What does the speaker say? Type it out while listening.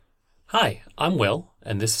Hi, I'm Will,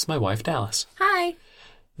 and this is my wife, Dallas. Hi.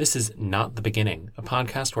 This is Not the Beginning, a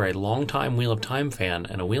podcast where a longtime Wheel of Time fan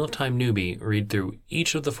and a Wheel of Time newbie read through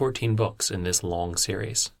each of the 14 books in this long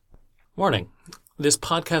series. Warning, this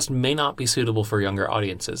podcast may not be suitable for younger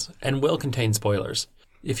audiences and will contain spoilers.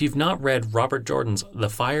 If you've not read Robert Jordan's The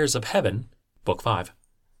Fires of Heaven, Book 5,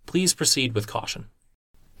 please proceed with caution.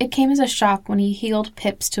 It came as a shock when he heeled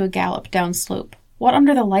Pips to a gallop downslope. What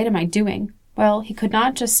under the light am I doing? Well, he could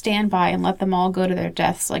not just stand by and let them all go to their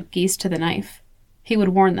deaths like geese to the knife. He would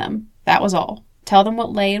warn them. That was all. Tell them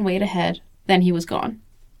what lay and wait ahead. Then he was gone.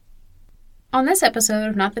 On this episode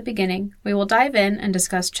of Not the Beginning, we will dive in and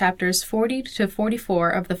discuss chapters 40 to 44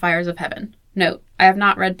 of The Fires of Heaven. Note, I have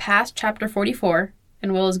not read past chapter 44,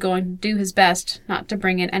 and Will is going to do his best not to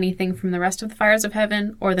bring in anything from the rest of The Fires of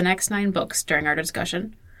Heaven or the next 9 books during our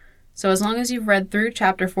discussion. So as long as you've read through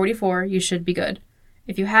chapter 44, you should be good.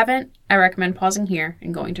 If you haven't, I recommend pausing here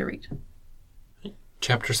and going to read.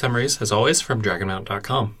 Chapter summaries, as always, from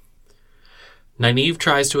dragonmount.com. Nynaeve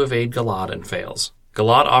tries to evade Galad and fails.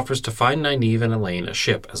 Galad offers to find Nynaeve and Elaine a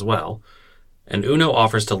ship as well, and Uno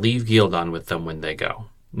offers to leave Gildan with them when they go.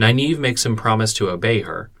 Nynaeve makes him promise to obey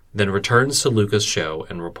her, then returns to Luca's show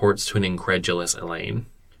and reports to an incredulous Elaine.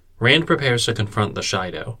 Rand prepares to confront the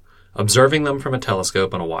Shido, observing them from a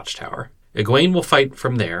telescope on a watchtower. Egwene will fight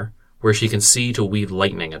from there, where she can see to weave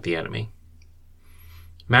lightning at the enemy.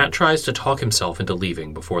 Mat tries to talk himself into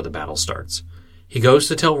leaving before the battle starts. He goes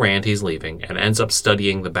to tell Rand he's leaving and ends up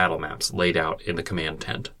studying the battle maps laid out in the command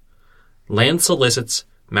tent. Lan solicits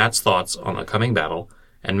Mat's thoughts on a coming battle,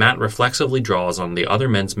 and Mat reflexively draws on the other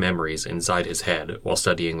men's memories inside his head while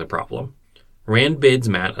studying the problem. Rand bids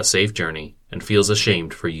Mat a safe journey and feels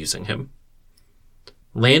ashamed for using him.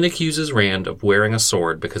 Lan accuses Rand of wearing a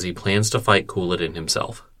sword because he plans to fight Couladin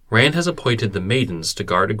himself. Rand has appointed the Maidens to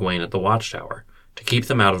guard Egwene at the watchtower, to keep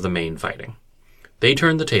them out of the main fighting. They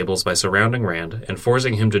turn the tables by surrounding Rand and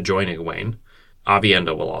forcing him to join Egwene.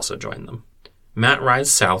 Aviendha will also join them. Mat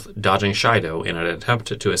rides south, dodging Shido in an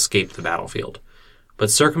attempt to escape the battlefield,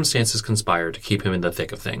 but circumstances conspire to keep him in the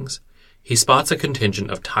thick of things. He spots a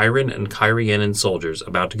contingent of Tyran and Kyrianan soldiers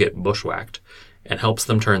about to get bushwhacked, and helps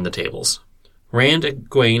them turn the tables. Rand,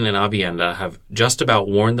 Egwene, and Aviendha have just about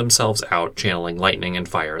worn themselves out channeling lightning and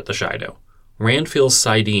fire at the Shido. Rand feels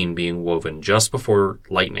Saidin being woven just before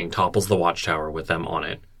lightning topples the watchtower with them on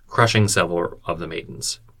it, crushing several of the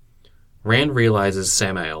maidens. Rand realizes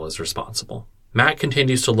Samael is responsible. Mat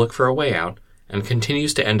continues to look for a way out, and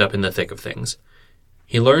continues to end up in the thick of things.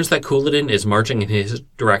 He learns that Couladin is marching in his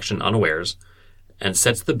direction unawares, and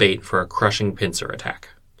sets the bait for a crushing pincer attack.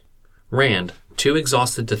 Rand, too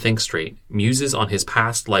exhausted to think straight, muses on his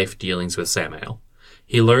past life dealings with Samael.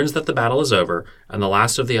 He learns that the battle is over, and the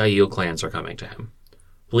last of the Aiel clans are coming to him.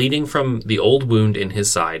 Bleeding from the old wound in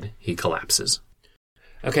his side, he collapses.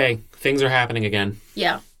 Okay, things are happening again.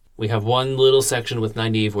 Yeah. We have one little section with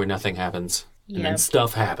Nynaeve where nothing happens, and then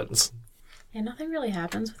stuff happens. Yeah, nothing really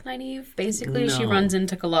happens with Nynaeve. Basically, She runs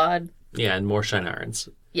into Galad. Yeah, and more Shinarans.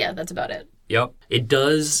 Yeah, that's about it. Yep. It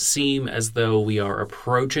does seem as though we are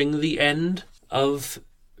approaching the end of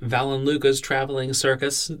Valan Luca's traveling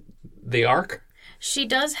circus, the Ark. She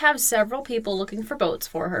does have several people looking for boats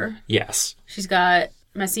for her. Yes. She's got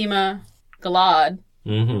Massima, Galad,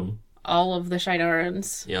 Mm-hmm. all of the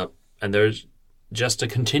Shinarans. Yep. And there's just a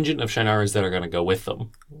contingent of Shinarans that are going to go with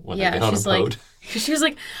them when they get on a boat. She was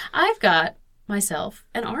like, I've got myself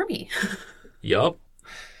an army. Yup.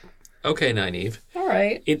 Okay, Nynaeve. All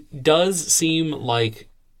right. It does seem like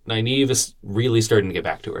Nynaeve is really starting to get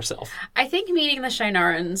back to herself. I think meeting the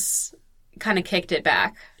Shinarans kind of kicked it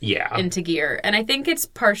back into gear. And I think it's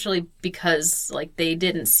partially because they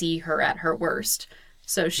didn't see her at her worst.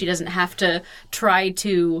 So she doesn't have to try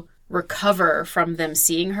to recover from them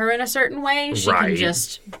seeing her in a certain way. She can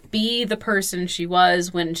just be the person she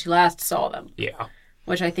was when she last saw them. Yeah.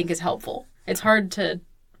 Which I think is helpful. It's hard to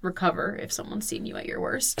recover if someone's seen you at your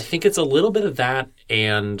worst. I think it's a little bit of that,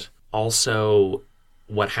 and also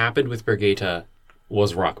what happened with Birgitta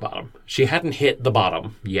was rock bottom. She hadn't hit the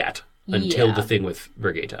bottom yet until the thing with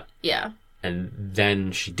Birgitta. Yeah. And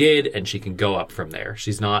then she did, and she can go up from there.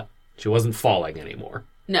 She wasn't falling anymore.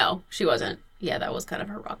 No, she wasn't. Yeah, that was kind of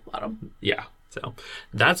her rock bottom. Yeah. So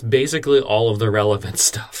that's basically all of the relevant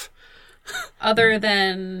stuff. Other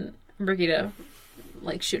than Birgitta,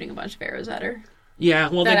 shooting a bunch of arrows at her. Yeah,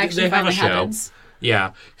 well, they have a show. Happens.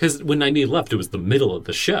 Yeah, because when Nynaeve left, it was the middle of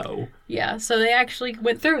the show. Yeah, so they actually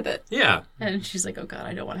went through with it. Yeah. And she's like, oh God,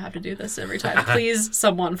 I don't want to have to do this every time. Please,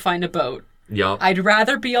 someone find a boat. Yep. I'd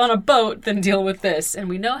rather be on a boat than deal with this. And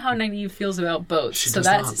we know how Nynaeve feels about boats, so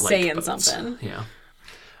that's saying something. Yeah.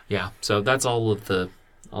 Yeah, so that's all of the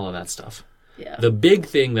all of that stuff. Yeah. The big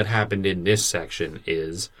thing that happened in this section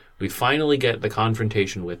is we finally get the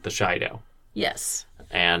confrontation with the Shido. Yes.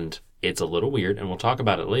 And it's a little weird, and we'll talk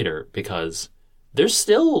about it later, because there's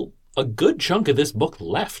still a good chunk of this book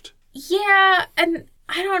left. Yeah, and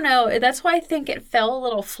I don't know. That's why I think it fell a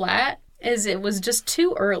little flat, is it was just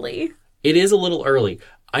too early. It is a little early.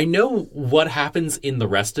 I know what happens in the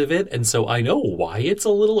rest of it, and so I know why it's a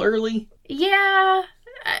little early. Yeah.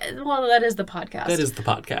 Well, that is the podcast. That is the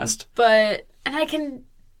podcast. But, and I can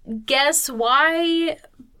guess why,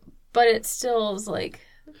 but it still is like,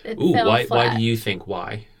 it fell flat. Why do you think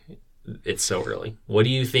why it's so early? What do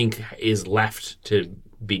you think is left to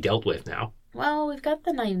be dealt with now? Well, we've got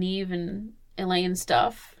the Nynaeve and Elaine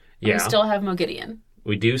stuff. Yeah. We still have Mogideon.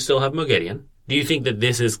 We do still have Mogideon. Do you think that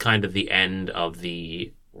this is kind of the end of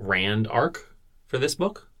the Rand arc for this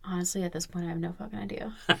book? Honestly, at this point, I have no fucking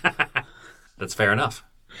idea. That's fair enough.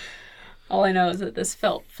 All I know is that this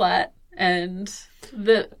felt flat, and I think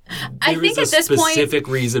at this point... There is a specific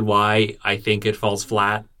reason why I think it falls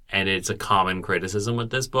flat, and it's a common criticism with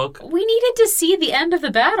this book. We needed to see the end of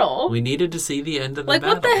the battle. We needed to see the end of the battle.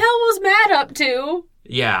 Like, what the hell was Matt up to?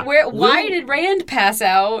 Yeah. Why did Rand pass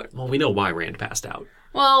out? Well, we know why Rand passed out.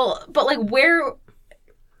 Well, but like where...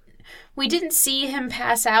 We didn't see him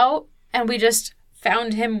pass out, and we just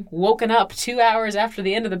found him woken up 2 hours after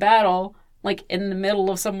the end of the battle, like in the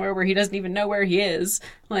middle of somewhere where he doesn't even know where he is.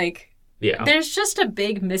 Like, yeah. There's just a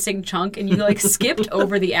big missing chunk, and you like skipped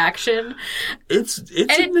over the action. It's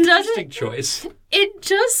an interesting choice. It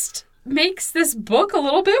just makes this book a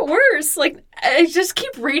little bit worse. Like, I just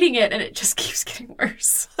keep reading it, and it just keeps getting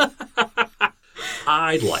worse.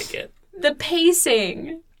 I like it. The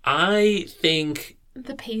pacing. I think...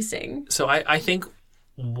 The pacing. So I think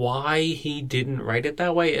why he didn't write it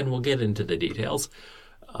that way, and we'll get into the details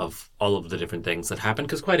of all of the different things that happen,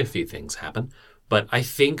 because quite a few things happen. But I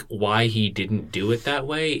think why he didn't do it that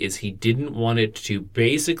way is he didn't want it to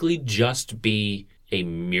basically just be a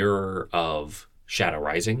mirror of Shadow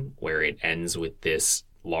Rising, where it ends with this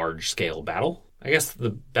large-scale battle. I guess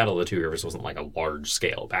the Battle of the Two Rivers wasn't like a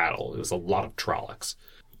large-scale battle. It was a lot of Trollocs.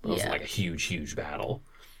 It wasn't like a huge, huge battle.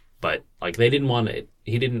 But like he didn't want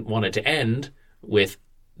it to end with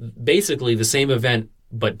basically the same event,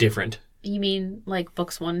 but different. You mean like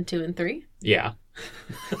books 1, 2, and 3? Yeah.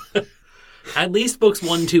 At least books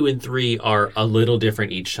 1, 2, and 3 are a little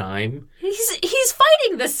different each time. He's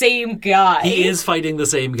fighting the same guy. He is fighting the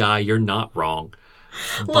same guy. You're not wrong.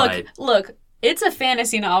 Look, it's a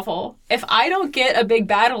fantasy novel. If I don't get a big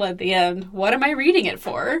battle at the end, what am I reading it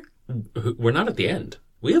for? We're not at the end.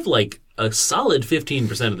 We have like a solid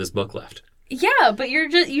 15% of this book left. Yeah, but you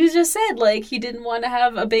just said like he didn't want to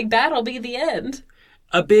have a big battle be the end.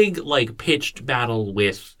 A big like pitched battle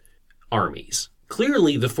with armies.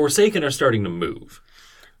 Clearly, the Forsaken are starting to move.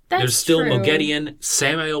 There's still true. Mogideon.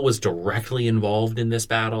 Samael was directly involved in this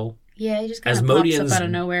battle. Yeah, he just kind of pops up out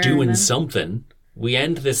of nowhere. Doing something. We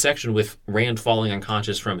end this section with Rand falling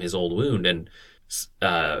unconscious from his old wound and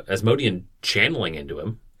Asmodean channeling into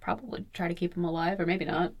him. Probably try to keep him alive, or maybe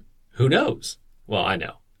not. Who knows? Well, I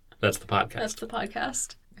know. That's the podcast. That's the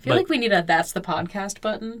podcast. I feel like we need a That's the Podcast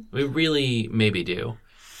button. We really maybe do.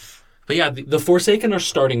 But yeah, the Forsaken are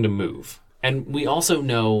starting to move. And we also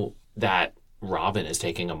know that Robin is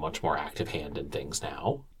taking a much more active hand in things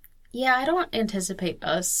now. Yeah, I don't anticipate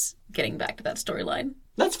us getting back to that storyline.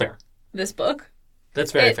 That's fair. This book.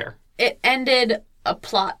 That's very fair. It ended a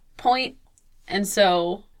plot point, and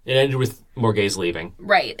so... It ended with Morgase leaving.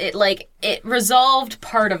 Right. It resolved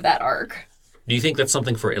part of that arc. Do you think that's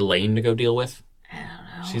something for Elaine to go deal with? I don't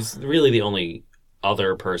know. She's really the only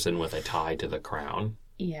other person with a tie to the crown.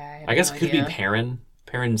 Yeah, I guess it could be Perrin.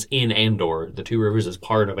 Perrin's in Andor. The Two Rivers is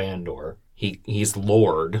part of Andor. He's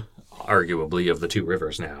lord, arguably, of the Two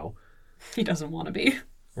Rivers now. He doesn't want to be.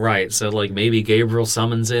 Right, so like maybe Gabriel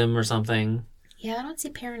summons him or something. Yeah, I don't see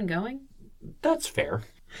Perrin going. That's fair.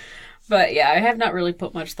 But yeah, I have not really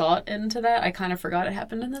put much thought into that. I kind of forgot it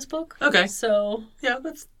happened in this book. Okay. So... Yeah,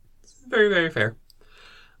 that's very, very fair.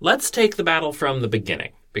 Let's take the battle from the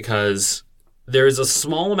beginning, because there is a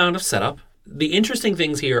small amount of setup. The interesting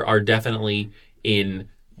things here are definitely in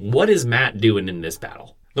what is Matt doing in this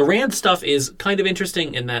battle. The Rand stuff is kind of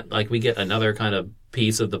interesting in that like we get another kind of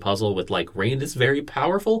piece of the puzzle with like Rand is very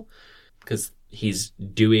powerful because he's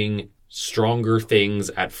doing stronger things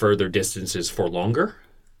at further distances for longer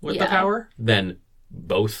with the power than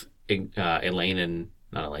both Egwene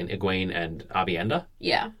and Abienda.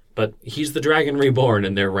 Yeah. But he's the Dragon Reborn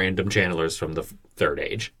and they're random channelers from the Third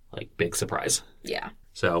Age. Like, big surprise. Yeah.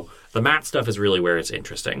 So the Matt stuff is really where it's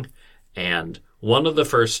interesting. And one of the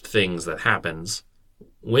first things that happens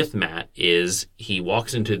with Matt is he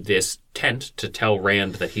walks into this tent to tell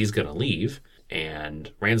Rand that he's going to leave,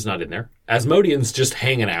 and Rand's not in there. Asmodean's just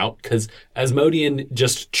hanging out, because Asmodean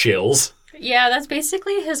just chills. Yeah, that's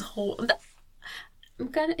basically his whole...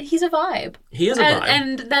 He's a vibe. He is a vibe.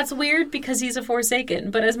 And that's weird because he's a Forsaken,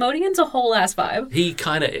 but Asmodean's a whole ass vibe. He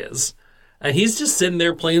kind of is. And he's just sitting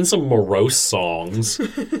there playing some morose songs.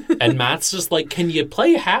 And Matt's just like, can you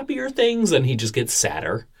play happier things? And he just gets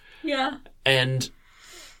sadder. Yeah. And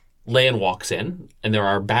Lan walks in, and there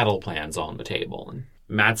are battle plans on the table. And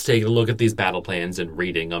Matt's taking a look at these battle plans and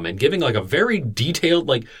reading them and giving like a very detailed,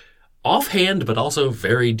 like offhand, but also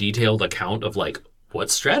very detailed account of like what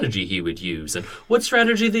strategy he would use and what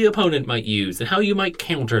strategy the opponent might use and how you might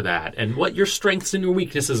counter that and what your strengths and your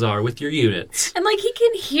weaknesses are with your units. And, like, he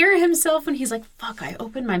can hear himself when he's like, fuck, I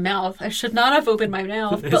opened my mouth. I should not have opened my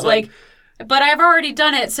mouth. But, but I've already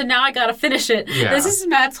done it, so now I gotta finish it. Yeah. This is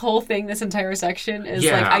Matt's whole thing, this entire section, is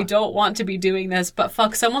like, I don't want to be doing this, but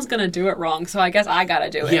fuck, someone's gonna do it wrong, so I guess I gotta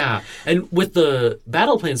do it. Yeah, and with the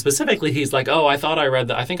battle plan specifically, he's like, oh, I thought I read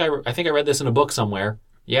that. I think I read this in a book somewhere.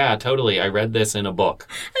 Yeah, totally. I read this in a book.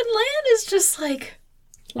 And Lan is just like,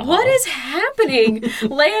 what is happening?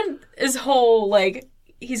 Lan is whole, like,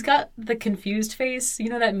 he's got the confused face. You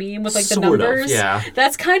know that meme with, like, the sort numbers? Of, yeah.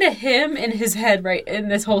 That's kind of him in his head, right, in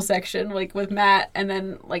this whole section, like, with Matt and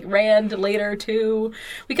then, like, Rand later, too.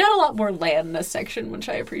 We got a lot more Lan in this section, which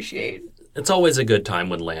I appreciate. It's always a good time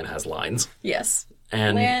when Lan has lines. Yes.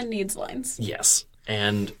 And Lan needs lines. Yes.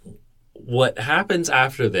 And what happens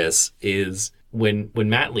after this is... When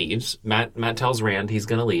Matt leaves, Matt tells Rand he's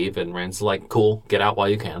going to leave, and Rand's like, cool, get out while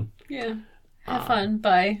you can. Yeah. Have fun.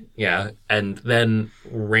 Bye. Yeah. And then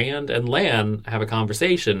Rand and Lan have a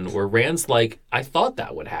conversation where Rand's like, I thought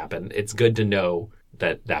that would happen. It's good to know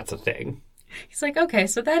that that's a thing. He's like, okay,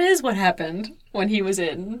 so that is what happened when he was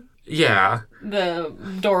in the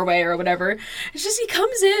doorway or whatever. It's just he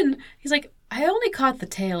comes in. He's like, I only caught the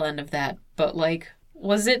tail end of that, but, like,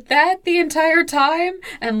 was it that the entire time?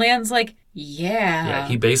 And Lan's like, yeah,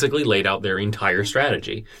 he basically laid out their entire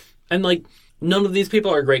strategy. And, like, none of these people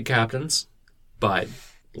are great captains, but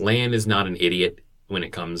Lan is not an idiot when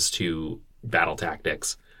it comes to battle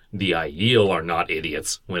tactics. The Aiel are not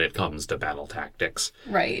idiots when it comes to battle tactics.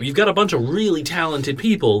 Right. You've got a bunch of really talented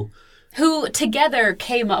people who together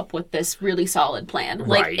came up with this really solid plan. Right.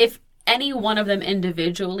 Like, if any one of them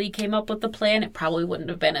individually came up with the plan, it probably wouldn't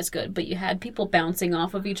have been as good. But you had people bouncing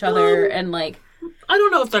off of each other and, like... I don't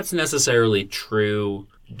know if that's necessarily true,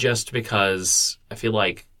 just because I feel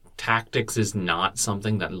like tactics is not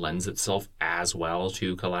something that lends itself as well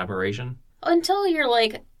to collaboration. Until you're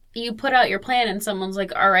like, you put out your plan and someone's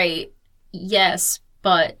like, all right, yes,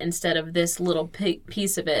 but instead of this little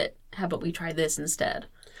piece of it, how about we try this instead?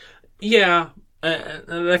 Yeah,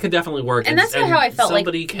 that could definitely work. And that's how I felt like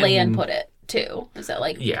Lan put it, too. Is that,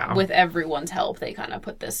 like, with everyone's help, they kind of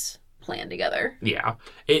put this plan together. Yeah.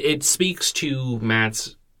 It speaks to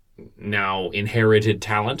Matt's now inherited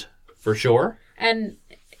talent, for sure. And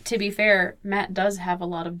to be fair, Matt does have a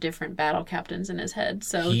lot of different battle captains in his head.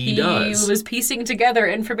 So he was piecing together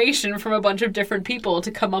information from a bunch of different people to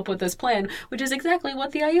come up with this plan, which is exactly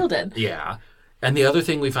what the Aiel did. Yeah. And the other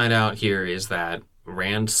thing we find out here is that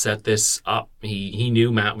Rand set this up. He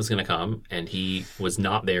knew Matt was going to come, and he was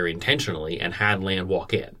not there intentionally and had Lan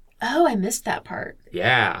walk in. Oh, I missed that part.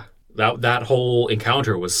 Yeah. That whole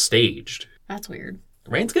encounter was staged. That's weird.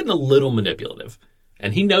 Rand's getting a little manipulative,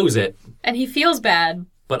 and he knows it. And he feels bad.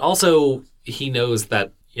 But also, he knows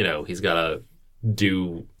that, you know, he's got to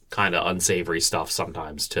do kind of unsavory stuff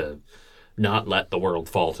sometimes to not let the world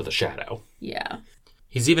fall to the shadow. Yeah.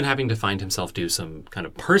 He's even having to find himself do some kind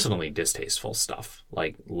of personally distasteful stuff,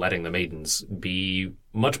 like letting the maidens be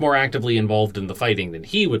much more actively involved in the fighting than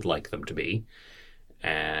he would like them to be.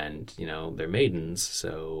 And, you know, they're maidens,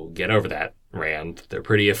 so get over that, Rand. They're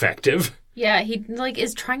pretty effective. Yeah, he, like,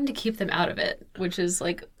 is trying to keep them out of it, which is,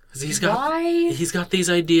 like, why? He's got these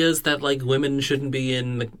ideas that, like, women shouldn't be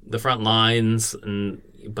in the front lines,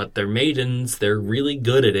 but they're maidens. They're really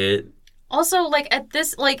good at it. Also, like, at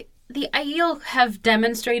this, like, the Aiel have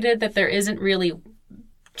demonstrated that there isn't really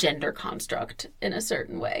gender construct in a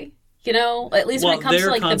certain way. You know? At least when it comes to,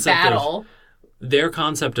 like, the battle. Their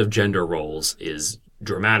concept of gender roles is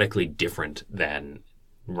dramatically different than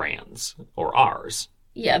Rand's or ours.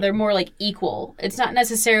 Yeah, they're more, like, equal. It's not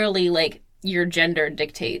necessarily, like, your gender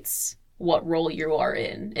dictates what role you are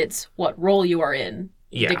in. It's what role you are in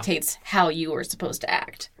dictates how you are supposed to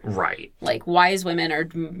act. Right. Like, wise women are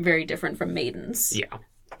very different from maidens. Yeah.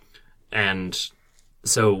 And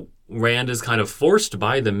so Rand is kind of forced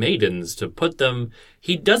by the maidens to put them...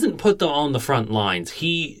 He doesn't put them on the front lines.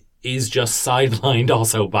 He is just sidelined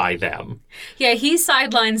also by them. Yeah, he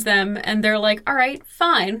sidelines them, and they're like, all right,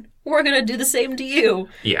 fine. We're going to do the same to you.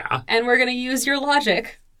 Yeah. And we're going to use your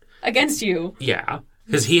logic against you. Yeah.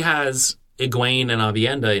 Because he has Egwene and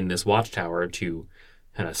Avienda in this watchtower to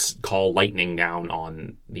kind of call lightning down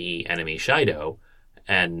on the enemy Shido.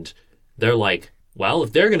 And they're like, well,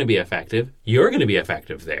 if they're going to be effective, you're going to be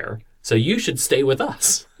effective there. So you should stay with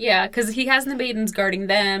us. Yeah, because he has the maidens guarding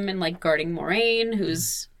them and, like, guarding Moraine,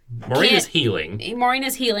 who's... Moraine is healing. Moraine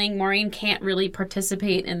is healing. Moraine can't really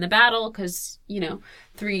participate in the battle because,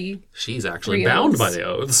 She's actually bound oaths. by the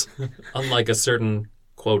oaths. Unlike a certain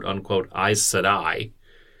quote-unquote Aes Sedai.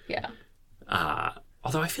 Yeah.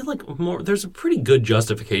 Although I feel like there's a pretty good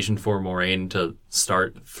justification for Moraine to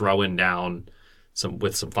start throwing down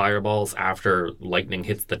with some fireballs after lightning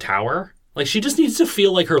hits the tower. Like, she just needs to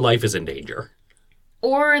feel like her life is in danger.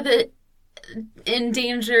 Or in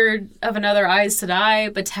danger of another Aes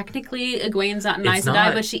Sedai, but technically Egwene's not an Aes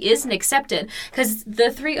Sedai, but she isn't accepted. Because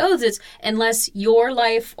the three oaths, it's unless your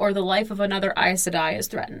life or the life of another Aes Sedai is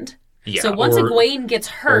threatened. Yeah, so once Egwene gets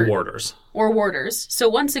hurt... Or warders. So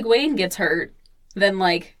once Egwene gets hurt, then,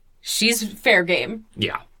 like, she's fair game.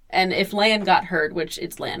 Yeah. And if Lan got hurt, which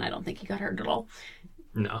it's Lan, I don't think he got hurt at all.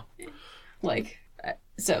 No. Like,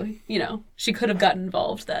 so, she could have gotten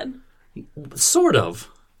involved then. Sort of.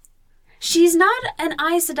 She's not an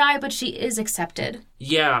Aes Sedai, but she is accepted.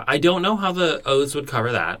 Yeah, I don't know how the oaths would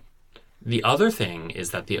cover that. The other thing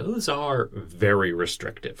is that the oaths are very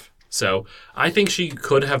restrictive. So I think she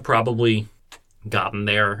could have probably gotten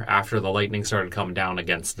there after the lightning started coming down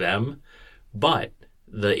against them. But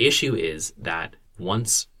the issue is that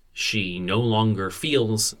once she no longer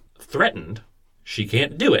feels threatened, she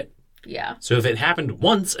can't do it. Yeah. So if it happened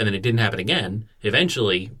once and then it didn't happen again,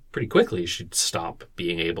 eventually, pretty quickly, she'd stop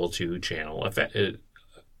being able to channel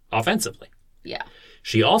offensively. Yeah.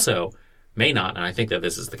 She also may not, and I think that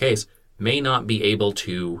this is the case, may not be able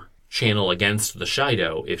to channel against the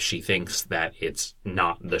Shido if she thinks that it's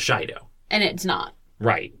not the Shido. And it's not.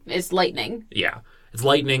 Right. It's lightning. Yeah. It's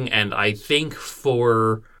lightning, and I think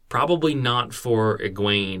probably not for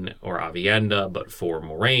Egwene or Avienda, but for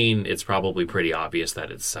Moraine, it's probably pretty obvious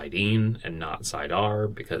that it's Saidin and not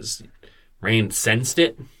Saidar, because Moraine sensed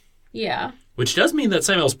it. Yeah. Which does mean that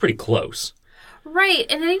Samuel's pretty close. Right,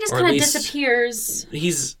 and then he just kind of disappears.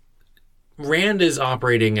 Rand is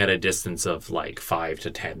operating at a distance of like 5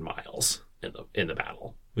 to 10 miles in the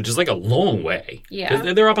battle, which is like a long way. Yeah.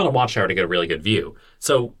 'Cause they're up on a watchtower to get a really good view.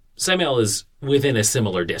 So Samuel is within a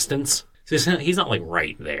similar distance. He's not like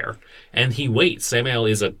right there. And he waits. Samuel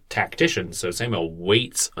is a tactician, so Samuel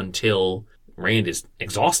waits until Rand is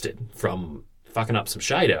exhausted from fucking up some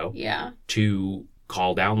Shido. Yeah. To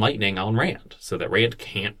call down lightning on Rand so that Rand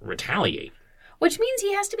can't retaliate. Which means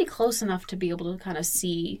he has to be close enough to be able to kind of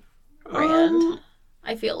see Rand,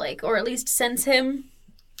 I feel like, or at least sense him.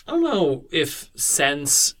 I don't know if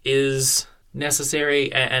sense is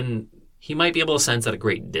necessary, and he might be able to sense at a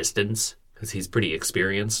great distance because he's pretty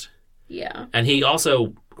experienced. Yeah. And he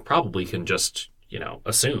also probably can just,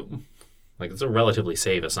 assume. Like, it's a relatively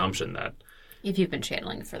safe assumption that... If you've been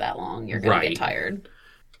channeling for that long, you're going to get tired.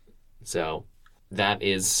 So, that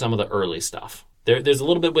is some of the early stuff. There's a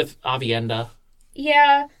little bit with Avienda.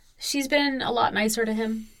 Yeah, she's been a lot nicer to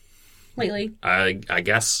him lately. I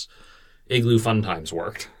guess Igloo Fun Times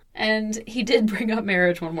worked. And he did bring up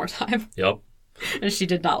marriage one more time. Yep. And she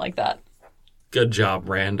did not like that. Good job,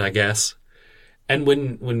 Rand, I guess. And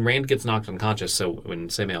when Rand gets knocked unconscious, so when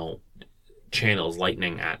Samuel channels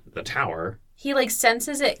lightning at the tower... He,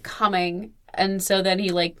 senses it coming, and so then he,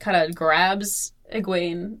 kind of grabs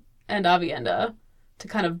Egwene and Avienda to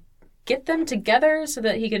kind of get them together so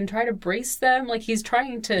that he can try to brace them. He's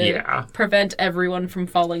trying to prevent everyone from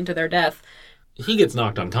falling to their death. He gets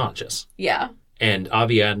knocked unconscious. Yeah. And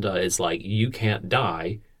Avienda is like, you can't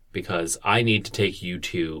die because I need to take you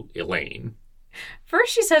to Elaine.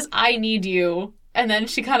 First she says, I need you. And then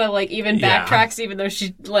she kind of, even backtracks, even though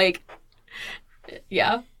she,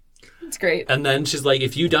 yeah. It's great. And then she's like,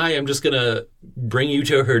 if you die, I'm just going to bring you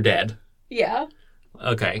to her dead. Yeah.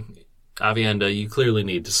 Okay. Avienda, you clearly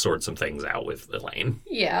need to sort some things out with Elaine.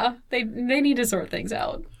 Yeah. They need to sort things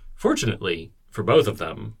out. Fortunately, for both of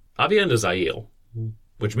them, Avienda's Aiel.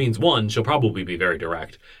 Which means, 1, she'll probably be very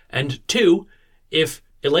direct. And 2, if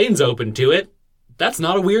Elaine's open to it, that's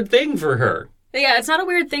not a weird thing for her. Yeah, it's not a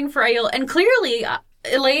weird thing for Aiel. And clearly,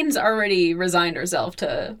 Elaine's already resigned herself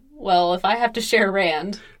to, well, if I have to share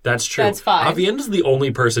Rand... That's true. That's fine. Avienda's the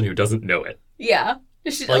only person who doesn't know it. Yeah.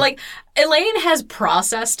 Elaine has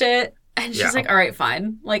processed it, and she's like, all right,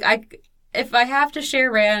 fine. If I have to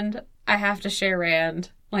share Rand, I have to share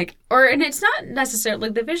Rand. Like, and it's not necessarily,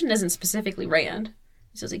 like, the vision isn't specifically Rand.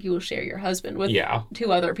 He says, like, you will share your husband with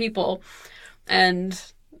 2 other people. And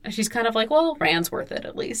she's kind of like, well, Rand's worth it,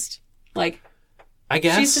 at least. Like, I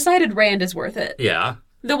guess. She's decided Rand is worth it. Yeah.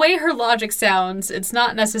 The way her logic sounds, it's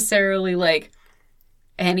not necessarily like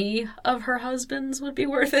any of her husbands would be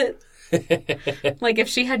worth it. Like, if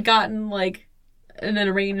she had gotten, like, an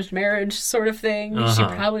arranged marriage sort of thing, she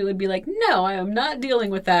probably would be like, no, I am not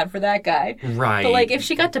dealing with that for that guy. Right. But, like, if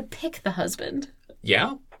she got to pick the husband.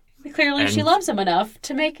 Yeah. Clearly she loves him enough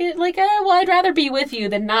to make it like, well, I'd rather be with you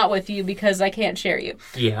than not with you because I can't share you.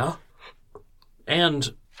 Yeah.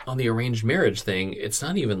 And on the arranged marriage thing, it's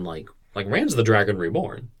not even like Rand's the Dragon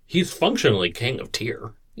Reborn. He's functionally king of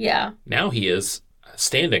Tyr. Yeah. Now he is,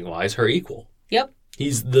 standing-wise, her equal. Yep.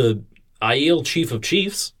 He's the Aiel Chief of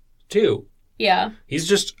Chiefs, too. Yeah. He's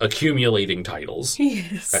just accumulating titles. He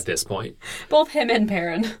is. At this point. Both him and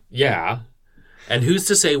Perrin. Yeah. And who's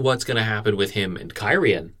to say what's going to happen with him and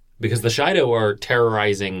Kyrian? Because the Shido are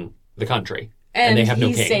terrorizing the country. And they have no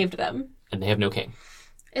king. He saved them. And they have no king.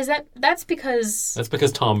 That's because... That's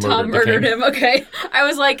because Tom murdered him. Okay. I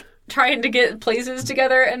was like trying to get places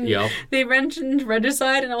together and they mentioned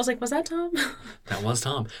regicide and I was like, was that Tom? That was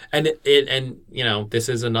Tom. And this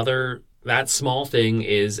is another... That small thing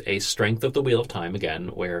is a strength of the Wheel of Time again,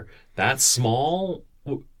 where that small...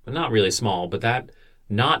 Not really small, but that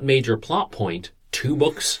not major plot point 2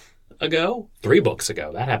 books ago? 3 books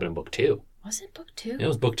ago. That happened in book 2. Was it book 2? It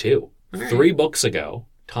was book 2. Right. 3 books ago,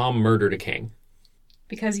 Tom murdered a king.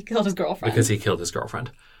 Because he killed his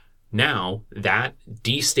girlfriend. Now, that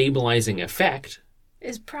destabilizing effect...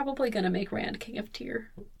 is probably going to make Rand king of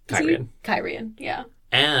Tyr. Kyrian, yeah.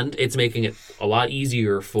 And it's making it a lot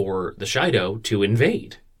easier for the Shido to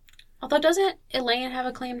invade. Although, doesn't Elaine have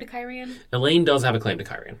a claim to Kyrian? Elaine does have a claim to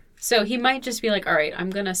Kyrian. So he might just be like, all right, I'm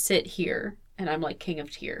going to sit here, and I'm like king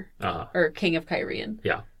of Tyr. Or king of Kyrian.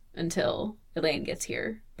 Yeah. Until Elaine gets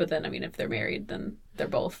here. But then, I mean, if they're married, then they're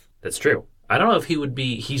both. That's true. I don't know if he would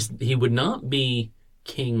be... He would not be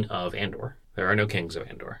king of Andor. There are no kings of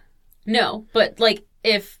Andor. No, but, like,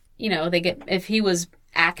 if he was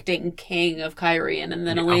acting king of Kyrian and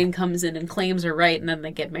then Elaine comes in and claims her right and then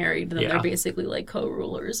they get married, then they're basically, like,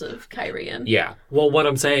 co-rulers of Kyrian. Yeah. Well, what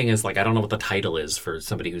I'm saying is, like, I don't know what the title is for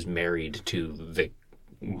somebody who's married to the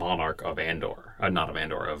monarch of Andor. Not of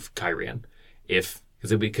Andor, of Kyrian.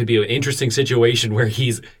 Because it could be an interesting situation where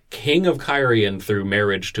he's king of Kyrian through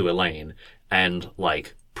marriage to Elaine and,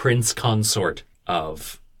 like, prince consort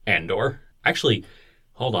of Andor. Actually,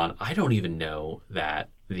 hold on. I don't even know that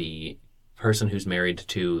the person who's married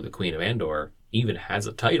to the Queen of Andor even has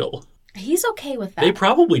a title. He's okay with that. They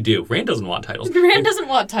probably do. Rand doesn't want titles. Doesn't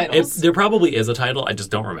want titles. There probably is a title. I just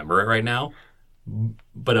don't remember it right now.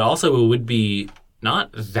 But it also would be not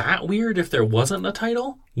that weird if there wasn't a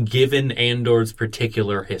title, given Andor's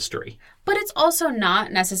particular history. But it's also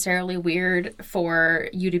not necessarily weird for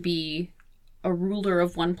you to be a ruler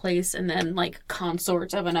of one place and then, like,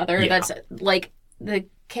 consort of another. Yeah. That's, like, the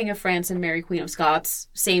King of France and Mary Queen of Scots.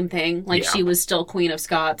 Same thing. Like, she was still Queen of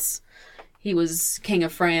Scots. He was King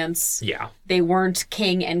of France. Yeah. They weren't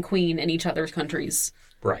king and queen in each other's countries.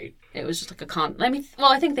 Right. It was just like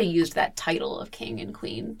I think they used that title of king and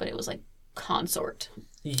queen, but it was, like, consort.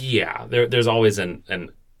 Yeah. There's always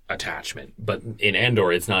an attachment. But in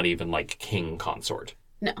Andor, it's not even, like, king consort.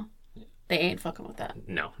 No. They ain't fucking with that.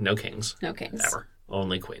 No kings. No kings. Ever.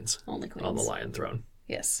 Only queens. Only queens. On the Lion Throne.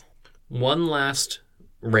 Yes. One last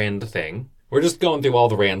Rand thing. We're just going through all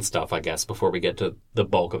the Rand stuff, I guess, before we get to the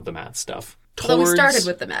bulk of the Matt stuff. Well, we started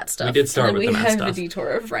with the Matt stuff. We did start with the Matt stuff. We have the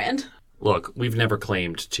detour of Rand. Look, we've never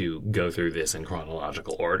claimed to go through this in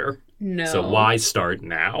chronological order. No. So why start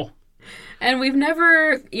now? And we've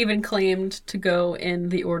never even claimed to go in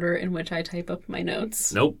the order in which I type up my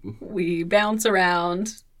notes. Nope. We bounce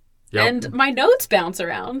around. Yep. And my notes bounce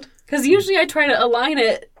around. Because usually I try to align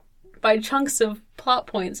it by chunks of plot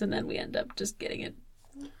points, and then we end up just getting it.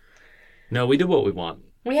 No, we do what we want.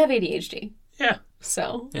 We have ADHD. Yeah.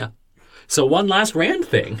 So. Yeah. So one last Rand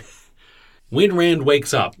thing. When Rand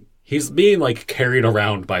wakes up, he's being, like, carried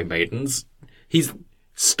around by maidens. He's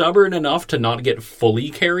stubborn enough to not get fully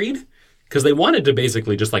carried. Because they wanted to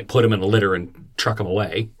basically just, like, put him in a litter and truck him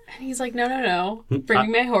away. And he's like, no. Bring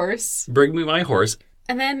me my horse. Bring me my horse.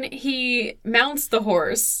 And then he mounts the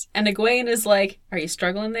horse, and Egwene is like, are you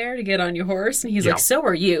struggling there to get on your horse? And he's like, so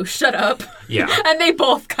are you. Shut up. Yeah. And they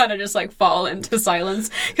both kind of just, like, fall into silence,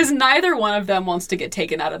 because neither one of them wants to get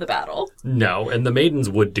taken out of the battle. No, and the maidens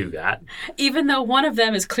would do that. Even though one of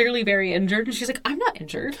them is clearly very injured, and she's like, I'm not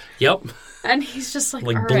injured. Yep. And he's just like,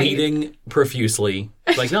 all right. Bleeding profusely.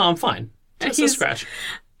 Like, no, I'm fine. Just a scratch.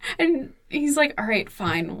 And he's like, all right,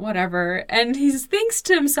 fine, whatever. And he thinks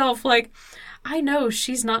to himself, like, I know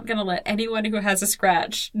she's not going to let anyone who has a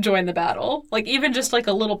scratch join the battle. Like, even just like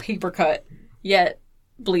a little paper cut, yet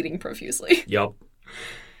bleeding profusely. Yep.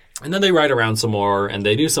 And then they ride around some more, and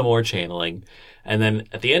they do some more channeling. And then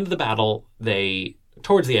at the end of the battle,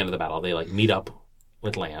 towards the end of the battle, they, like, meet up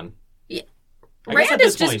with Lan. Yeah. Rand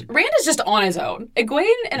is just on his own.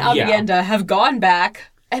 Egwene and Avienda have gone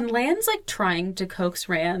back, and Lan's, like, trying to coax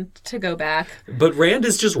Rand to go back. But Rand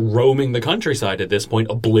is just roaming the countryside at this point,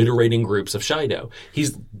 obliterating groups of Shido.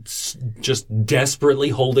 He's just desperately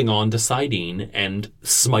holding on to Sidene and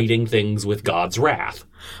smiting things with God's wrath.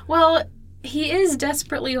 Well, he is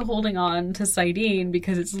desperately holding on to Sidene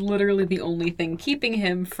because it's literally the only thing keeping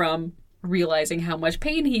him from realizing how much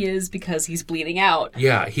pain he is because he's bleeding out.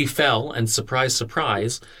 Yeah, he fell, and surprise,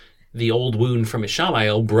 surprise, the old wound from his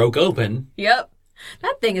Shamael broke open. Yep.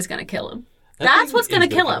 That thing is going to kill him. That's what's going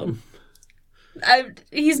to kill him.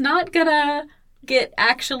 He's not going to get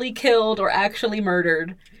actually killed or actually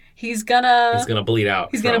murdered. He's going to bleed out.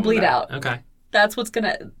 He's going to bleed out. Okay. That's what's going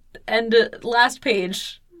to end. Last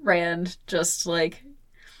page, Rand, just like,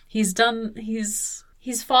 he's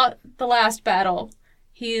fought the last battle.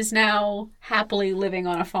 He is now happily living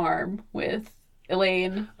on a farm with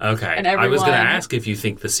Elaine. Okay. And everyone. I was going to ask if you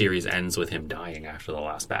think the series ends with him dying after the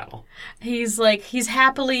last battle. He's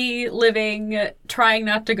happily living, trying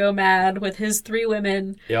not to go mad with his 3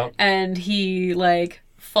 women. Yep. And he, like,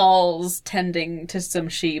 falls tending to some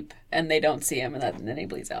sheep, and they don't see him, and then he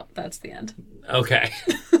bleeds out. That's the end. Okay.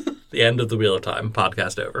 The end of the Wheel of Time.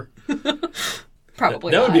 Podcast over.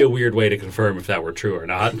 Probably That would be a weird way to confirm if that were true or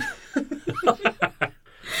not.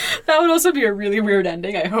 That would also be a really weird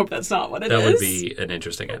ending. I hope that's not what it is. That would be an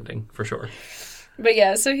interesting ending, for sure. But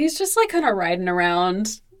yeah, so he's just, like, kind of riding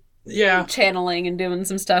around. Yeah. Channeling and doing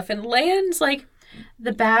some stuff. And Lan's like,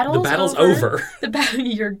 the battle's over.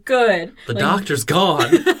 You're good. The doctor's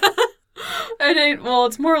gone. And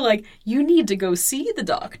it's more like, you need to go see the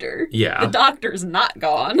doctor. Yeah. The doctor's not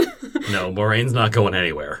gone. No, Moraine's not going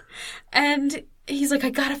anywhere. And he's like,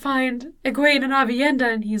 I gotta find Egwene and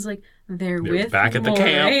Avienda. And he's like, they're with back at the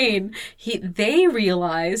Moraine. They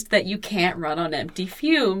realized that you can't run on empty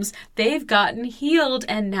fumes. They've gotten healed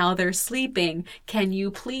and now they're sleeping. Can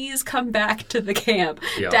you please come back to the camp?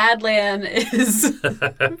 Yep. Dadland is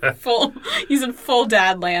he's in full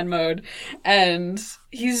Dadland mode. And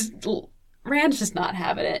Rand's just not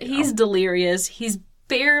having it. He's delirious. He's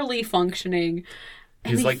barely functioning.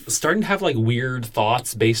 He's like starting to have like weird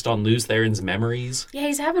thoughts based on Luz Theron's memories. Yeah,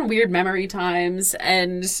 he's having weird memory times,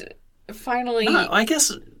 and finally... I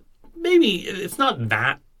guess maybe it's not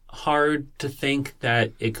that hard to think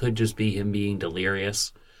that it could just be him being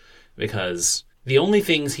delirious, because the only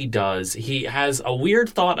things he does, he has a weird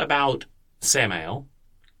thought about Samael.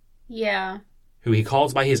 Yeah. Who he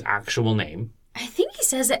calls by his actual name. I think he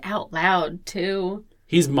says it out loud, too.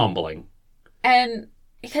 He's mumbling. And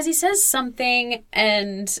because he says something,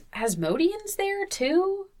 and Asmodean's there,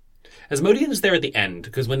 too? Asmodean is there at the end,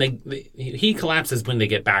 because when he collapses when they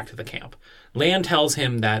get back to the camp. Lan tells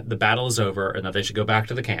him that the battle is over and that they should go back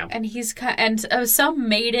to the camp. And some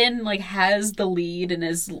maiden like has the lead and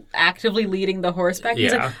is actively leading the horseback. Yeah.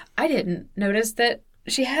 He's like, I didn't notice that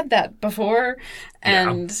she had that before.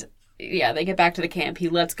 And yeah, they get back to the camp. He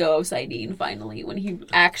lets go of Sidene finally when he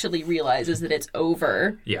actually realizes that it's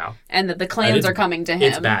over. Yeah. And that the clans are coming to him.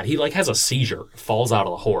 It's bad. He like has a seizure, falls out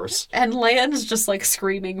of the horse. And Lan's just like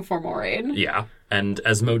screaming for Moraine. Yeah. And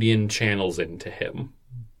Asmodean channels into him.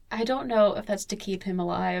 I don't know if that's to keep him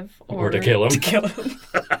alive or to kill him. To kill him.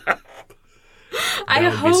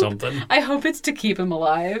 That would be something. I hope it's to keep him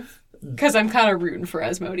alive, because I'm kind of rooting for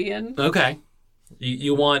Asmodean. Okay.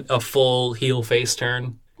 You want a full heel face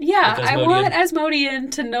turn? Yeah, I want Asmodean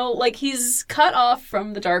to know, like, he's cut off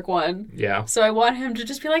from the Dark One. Yeah. So I want him to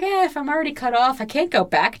just be like, if I'm already cut off, I can't go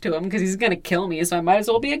back to him because he's going to kill me, so I might as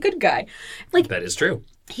well be a good guy. Like, that is true.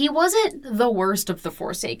 He wasn't the worst of the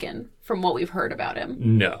Forsaken, from what we've heard about him.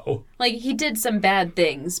 No. Like, he did some bad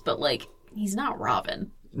things, but, like, he's not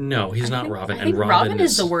Robin. No, he's not Robin. I think Robin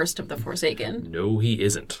is the worst of the Forsaken. No, he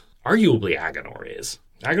isn't. Arguably, Agenor is.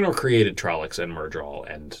 Agenor created Trollocs and Myrddraal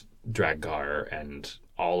and Draggar and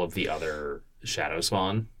all of the other Shadow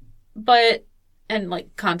Spawn. And,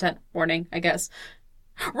 like, content warning, I guess.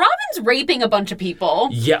 Robin's raping a bunch of people.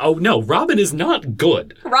 Yeah, oh no, Robin is not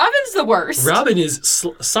good. Robin's the worst. Robin is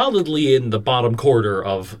solidly in the bottom quarter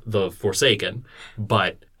of the Forsaken,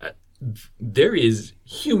 but there is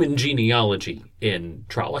human genealogy in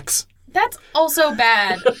Trollocs. That's also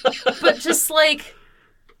bad, but just like...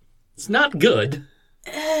 It's not good.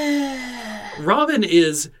 Robin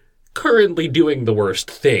is currently doing the worst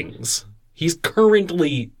things. He's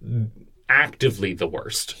currently actively the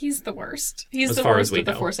worst. He's the worst. He's as the far worst as we of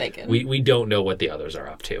the know. Forsaken. We don't know what the others are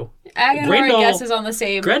up to. Agonor, I guess, is on the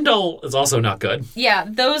same... Grendel is also not good. Yeah,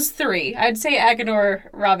 those three. I'd say Agonor,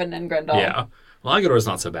 Robin, and Grendel. Yeah. Well, Agonor's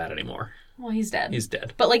not so bad anymore. Well, he's dead. He's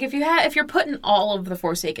dead. But, like, if you're putting all of the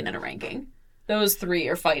Forsaken in a ranking, those three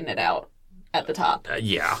are fighting it out at the top.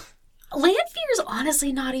 Yeah. Lanfear's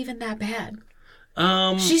honestly not even that bad.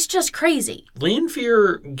 She's just crazy.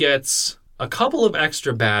 Lanfear gets a couple of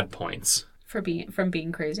extra bad points. From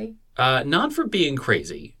being crazy? Not for being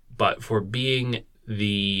crazy, but for being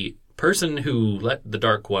the person who let the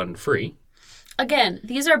Dark One free. Again,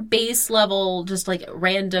 these are base level, just like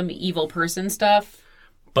random evil person stuff.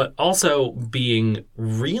 But also being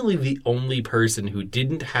really the only person who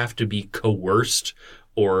didn't have to be coerced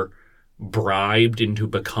or bribed into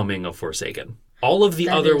becoming a Forsaken. All of the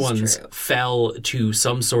other ones fell to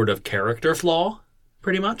some sort of character flaw,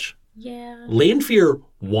 pretty much. Yeah. Lanfear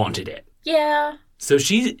wanted it. Yeah. So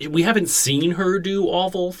we haven't seen her do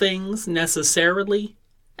awful things necessarily.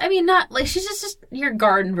 I mean, not like she's just your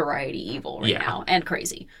garden variety evil right now and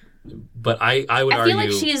crazy. But I would argue... I feel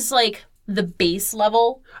like she's like the base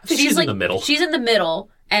level. I think she's like, in the middle. She's in the middle,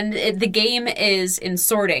 and the game is in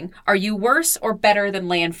sorting. Are you worse or better than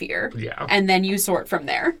Lanfear? Yeah. And then you sort from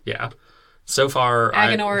there. Yeah. So far...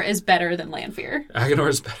 Agonor is better than Lanfear. Agonor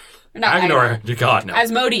is better. Not Agonor, God, no.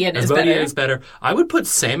 Asmodean is better. Asmodean is better. I would put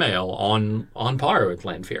Samael on par with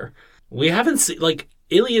Lanfear. We haven't seen... Like,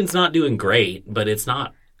 Ilian's not doing great, but it's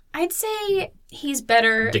not... I'd say he's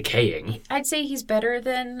better... Decaying. I'd say he's better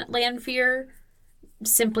than Lanfear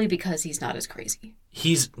simply because he's not as crazy.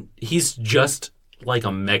 He's just like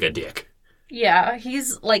a mega dick. Yeah,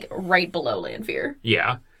 he's like right below Lanfear.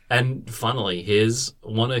 Yeah. And funnily,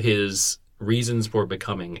 one of his reasons for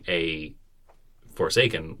becoming a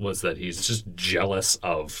Forsaken was that he's just jealous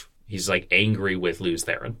of... He's like angry with Luz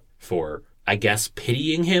Theron for, I guess,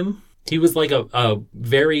 pitying him. He was like a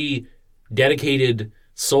very dedicated...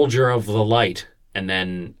 soldier of the light, and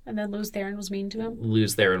then Luz Theron was mean to him.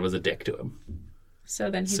 Luz Theron was a dick to him.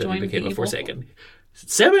 So then he became a Forsaken.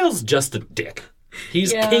 Samael's just a dick.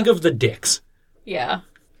 He's king of the dicks. Yeah.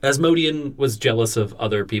 Asmodean was jealous of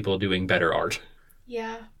other people doing better art.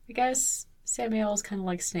 Yeah, I guess Samael is kind of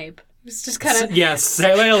like Snape. It's just kind of... Yes,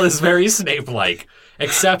 Samael is very Snape-like,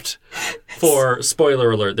 except for,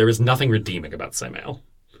 spoiler alert, there is nothing redeeming about Samael.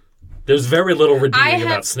 There's very little redeeming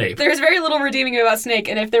about Snape. There's very little redeeming about Snape,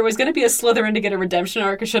 and if there was going to be a Slytherin to get a redemption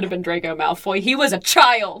arc, it should have been Draco Malfoy. He was a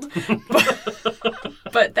child.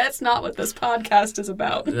 But that's not what this podcast is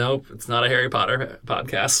about. Nope, it's not a Harry Potter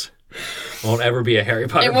podcast. Won't ever be a Harry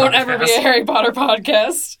Potter podcast. It won't ever be a Harry Potter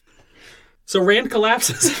podcast. So Rand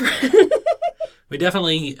collapses. We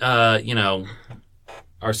definitely, are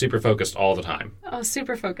super focused all the time. Oh,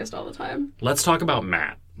 super focused all the time. Let's talk about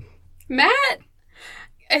Matt. Matt...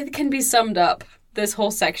 It can be summed up, this whole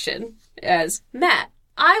section, as, Matt,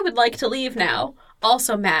 I would like to leave now.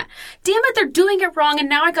 Also, Matt, damn it, they're doing it wrong, and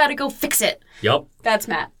now I gotta go fix it. Yep. That's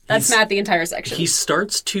Matt. That's Matt the entire section. He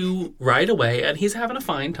starts to ride away, and he's having a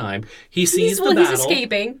fine time. He sees the battle. He's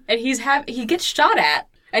escaping, and he gets shot at,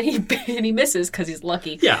 and he misses because he's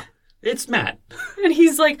lucky. Yeah. It's Matt. And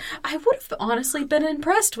he's like, I would have honestly been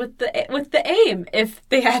impressed with the aim if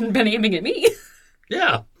they hadn't been aiming at me.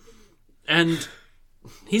 Yeah. And...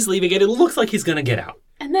 he's leaving it. It looks like he's going to get out.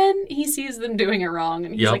 And then he sees them doing it wrong,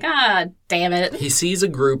 and he's like, damn it. He sees a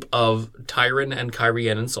group of Tyran and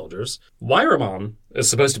Kyrianan soldiers. Wyramon is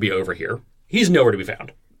supposed to be over here. He's nowhere to be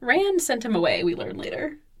found. Rand sent him away, we learn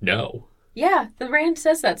later. No. Yeah, the Rand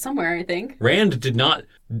says that somewhere, I think. Rand did not...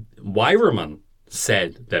 Wyramon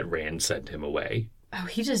said that Rand sent him away. Oh,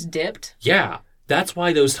 he just dipped? Yeah. That's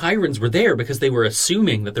why those Tyrans were there, because they were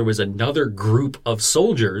assuming that there was another group of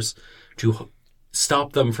soldiers to...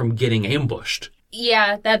 stop them from getting ambushed.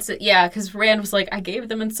 Yeah, that's it. Yeah, because Rand was like, I gave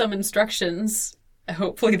them some instructions.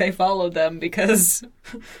 Hopefully they followed them because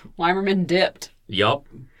Wymerman dipped. Yup.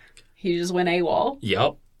 He just went AWOL.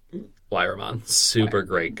 Yup. Wyramon. Super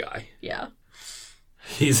great guy. Yeah.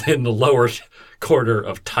 He's in the lower quarter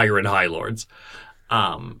of Tyrant High Lords.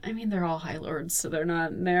 I mean, they're all High Lords, so they're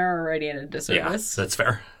already at a disservice. Yeah, that's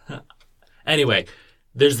fair. Anyway...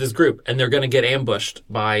 there's this group, and they're going to get ambushed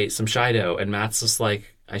by some Shido, and Matt's just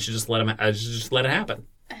like, I should just let it happen.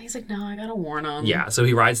 And he's like, no, I got to warn them. Yeah, so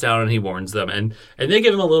he rides down and he warns them, and they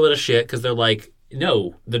give him a little bit of shit, because they're like,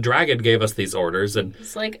 no, the dragon gave us these orders, and...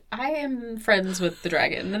 He's like, I am friends with the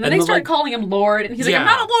dragon. And then they start calling him Lord, and he's like, I'm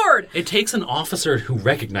not a Lord! It takes an officer who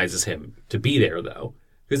recognizes him to be there, though.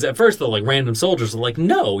 Because at first, the like random soldiers are like,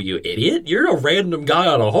 no, you idiot. You're a random guy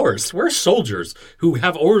on a horse. We're soldiers who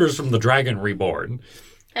have orders from the Dragon Reborn.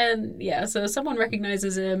 And, yeah, so someone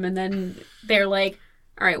recognizes him, and then they're like,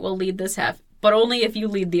 all right, we'll lead this half. But only if you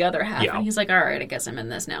lead the other half. Yeah. And he's like, all right, I guess I'm in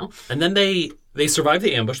this now. And then they survive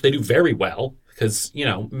the ambush. They do very well. Because, you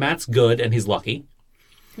know, Matt's good, and he's lucky.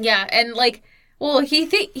 Yeah, and, like, well, he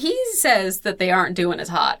says that they aren't doing as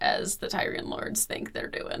hot as the Tyrian Lords think they're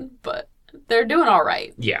doing. But they're doing all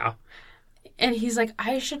right. Yeah. And he's like,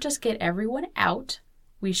 I should just get everyone out.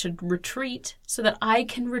 We should retreat so that I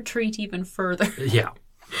can retreat even further. Yeah.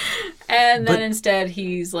 And then instead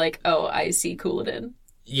he's like, oh, I see Couladin.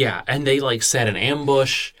 Yeah, and they like set an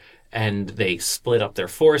ambush and they split up their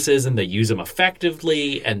forces and they use them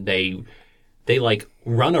effectively and they like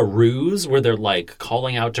run a ruse where they're like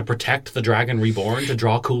calling out to protect the Dragon Reborn to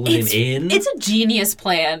draw Couladin in. It's a genius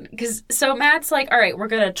plan because so Matt's like, all right, we're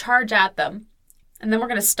going to charge at them and then we're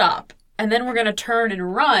going to stop and then we're going to turn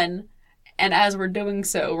and run. And as we're doing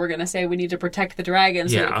so, we're going to say we need to protect the dragon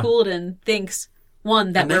so that Couladin thinks,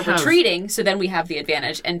 one, that we're retreating, so then we have the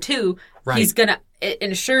advantage. And two, it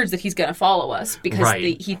ensures that he's going to follow us because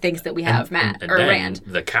he thinks that we have Matt or Rand.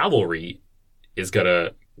 The cavalry is going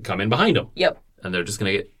to come in behind him. Yep. And they're just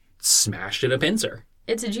going to get smashed in a pincer.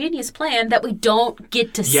 It's a genius plan that we don't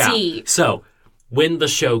get to see. So, when the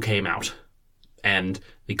show came out, and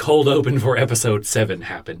the cold open for episode 7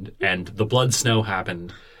 happened, and the blood snow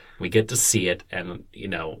happened, we get to see it, and, you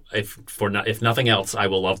know, if nothing else, I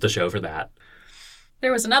will love the show for that.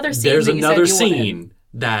 There was another scene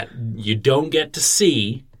that you don't get to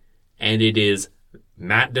see, and it is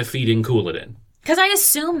Matt defeating Couladin. Because I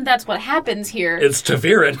assume that's what happens here. It's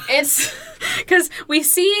Taviran. It's because we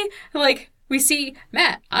see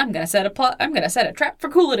Matt. I'm gonna set a trap for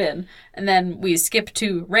Couladin, and then we skip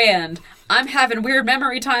to Rand. I'm having weird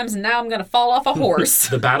memory times, and now I'm gonna fall off a horse.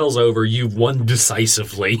 The battle's over. You've won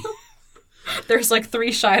decisively. There's like 3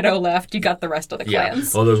 Shido left. You got the rest of the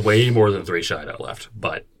clans. Yeah. Well, there's way more than 3 Shido left,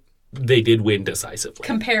 but they did win decisively.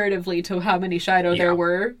 Comparatively to how many Shido there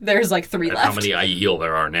were, there's like 3 left. How many Aiel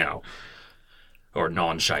there are now. Or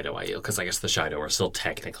non-Shido Aiel, because I guess the Shido are still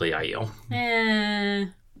technically Aiel.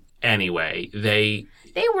 Anyway, they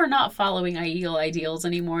were not following Aiel ideals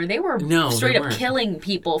anymore. They were straight up killing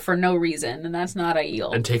people for no reason, and that's not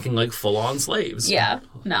Aiel. And taking, like, full-on slaves. Yeah.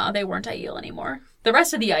 No, they weren't Aiel anymore. The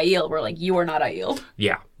rest of the Aiel were like, you are not Aiel.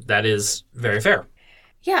 Yeah, that is very fair.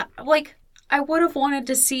 Yeah, like, I would have wanted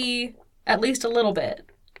to see at least a little bit.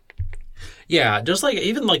 Yeah, just like,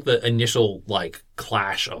 even like the initial, like,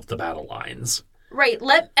 clash of the battle lines. Right,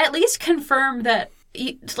 at least confirm that,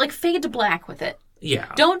 like, fade to black with it.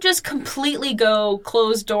 Yeah. Don't just completely go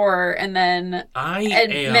closed door and then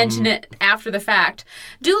mention it after the fact.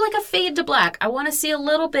 Do like a fade to black. I want to see a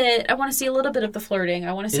little bit. I want to see a little bit of the flirting.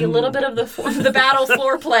 I want to see a little bit of the battle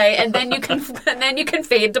floor play, and then you can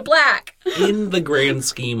fade to black. In the grand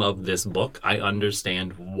scheme of this book, I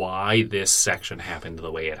understand why this section happened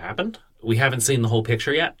the way it happened. We haven't seen the whole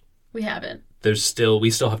picture yet. We haven't. We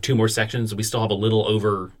still have 2 more sections. We still have a little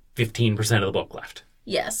over 15% of the book left.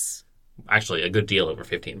 Yes. Actually, a good deal over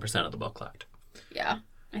 15% of the book left. Yeah,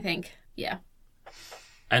 I think. Yeah.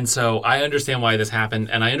 And so I understand why this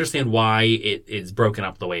happened, and I understand why it is broken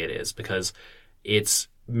up the way it is, because it's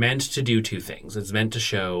meant to do 2 things. It's meant to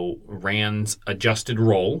show Rand's adjusted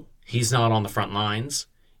role. He's not on the front lines.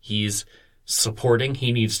 He's supporting.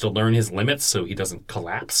 He needs to learn his limits so he doesn't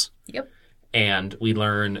collapse. Yep. And we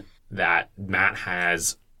learn that Matt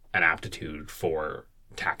has an aptitude for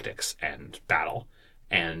tactics and battle,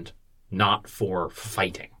 and not for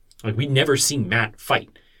fighting. Like, we never see Matt fight.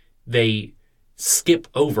 They skip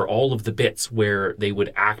over all of the bits where they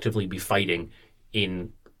would actively be fighting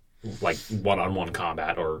in, like, one-on-one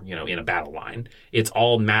combat or, you know, in a battle line. It's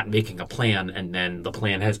all Matt making a plan, and then the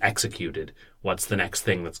plan has executed. What's the next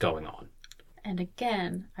thing that's going on? And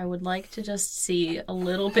again, I would like to just see a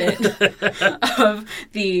little bit of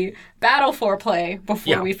the battle foreplay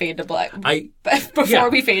before we fade to black. We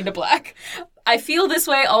fade to black. I feel this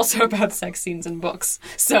way also about sex scenes in books,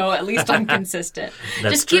 so at least I'm consistent.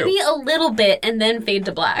 Just give me a little bit and then fade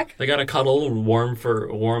to black. They gotta cuddle and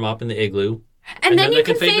warm up in the igloo. And then you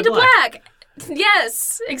can fade to black.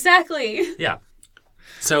 Yes, exactly. Yeah.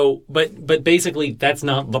 So, but basically, that's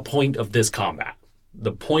not the point of this combat.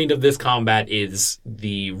 The point of this combat is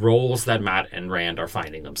the roles that Matt and Rand are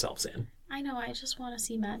finding themselves in. I know, I just want to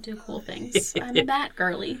see Matt do cool things. I'm a Matt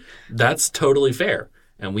girly. That's totally fair.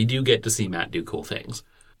 And we do get to see Matt do cool things.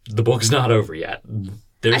 The book's not over yet.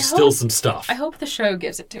 There's still some stuff. I hope the show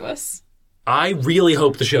gives it to us. I really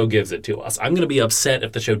hope the show gives it to us. I'm going to be upset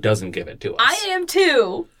if the show doesn't give it to us. I am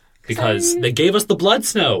too. Because they gave us the Blood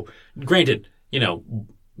Snow. Granted,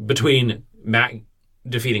 between Matt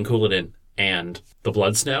defeating Couladin and the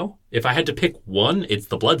Blood Snow, if I had to pick one, it's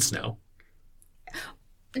the Blood Snow.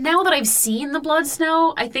 Now that I've seen the Blood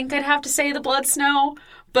Snow, I think I'd have to say the Blood Snow,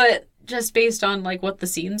 but just based on what the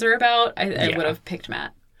scenes are about, I would have picked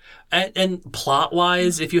Matt. And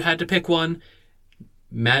plot-wise, if you had to pick one,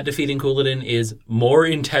 Matt defeating Couladin is more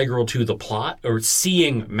integral to the plot, or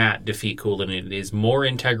seeing Matt defeat Couladin is more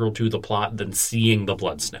integral to the plot than seeing the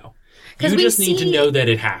Blood Snow. You just need to know that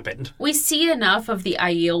it happened. We see enough of the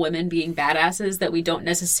Aiel women being badasses that we don't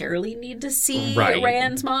necessarily need to see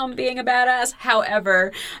Rand's mom being a badass.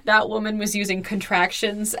 However, that woman was using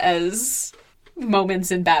contractions as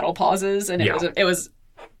moments in battle pauses, and it was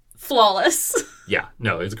flawless. Yeah,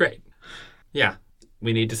 no, it's great. Yeah,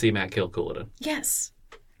 we need to see Matt kill Couladin. Yes,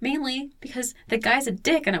 mainly because the guy's a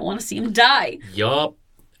dick and I want to see him die. Yup.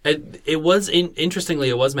 It was, interestingly,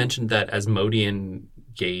 it was mentioned that Asmodean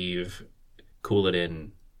gave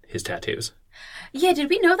Couladin his tattoos. Yeah, did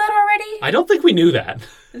we know that already? I don't think we knew that.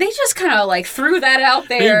 They just kind of threw that out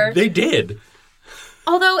there. They did.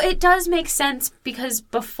 Although it does make sense because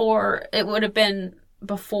it would have been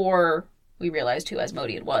before we realized who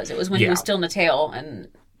Asmodean was. It was when he was still Natail and...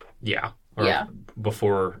 Yeah.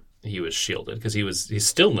 Before he was shielded, because he's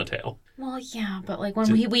still Natail. Well, yeah, but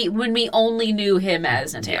when we only knew him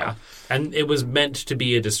as Natail. Yeah, and it was meant to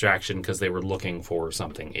be a distraction because they were looking for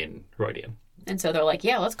something in Rhuidean. And so they're like,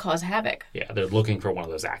 yeah, let's cause havoc. Yeah, they're looking for one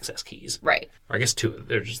of those access keys. Right. Or I guess two.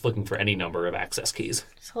 They're just looking for any number of access keys.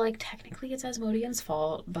 So, technically it's Asmodean's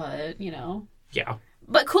fault, but, Yeah.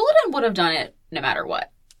 But Couladin would have done it no matter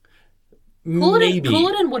what. Maybe.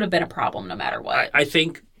 Couladin would have been a problem no matter what. I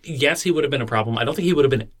think, yes, he would have been a problem. I don't think he would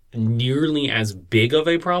have been nearly as big of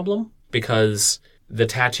a problem because the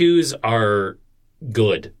tattoos are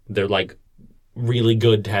good. They're, really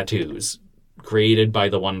good tattoos. Created by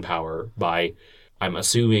the One Power, by, I'm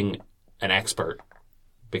assuming, an expert,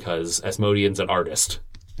 because Asmodean's an artist.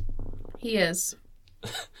 He is.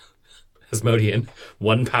 Asmodean,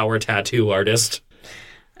 One Power tattoo artist.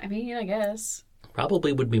 I mean, I guess.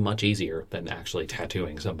 Probably would be much easier than actually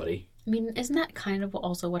tattooing somebody. I mean, isn't that kind of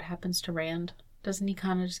also what happens to Rand? Doesn't he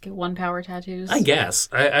kind of just get One Power tattoos? I guess.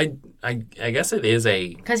 I guess it is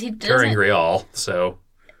a Turing Grial, so...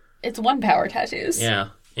 It's One Power tattoos. Yeah,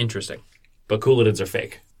 interesting. But Couladin's are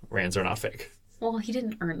fake. Rand's are not fake. Well, he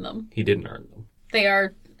didn't earn them. He didn't earn them. They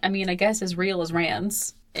are, I guess, as real as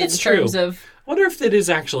Rand's. That's in terms true. of... I wonder if it is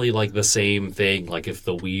actually, the same thing, if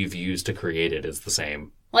the weave used to create it is the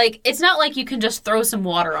same. It's not like you can just throw some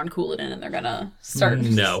water on Couladin and they're gonna start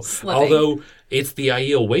slipping. Although, it's the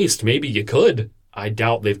Aiel waste. Maybe you could. I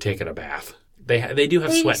doubt they've taken a bath. They do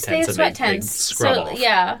have sweat tents. They scrub off.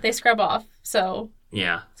 Yeah, they scrub off, so...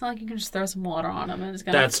 Yeah. It's not like you can just throw some water on them and it's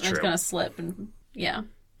gonna slip and yeah.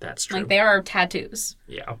 That's true. They are tattoos.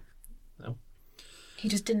 Yeah. No. He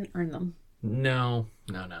just didn't earn them. No.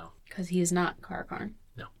 Because he is not Karakarn.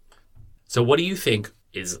 No. So what do you think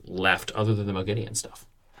is left other than the Moghedian stuff?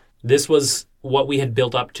 This was what we had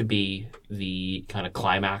built up to be the kind of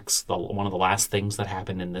climax, one of the last things that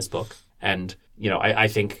happened in this book. And, I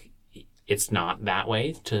think it's not that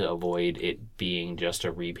way to avoid it being just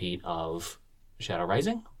a repeat of Shadow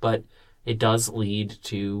Rising, but it does lead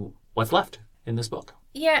to what's left in this book.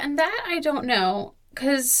 Yeah, and that I don't know,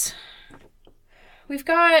 because we've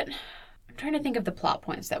got... I'm trying to think of the plot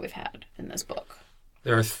points that we've had in this book.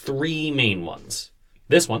 There are three main ones.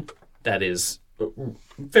 This one, that is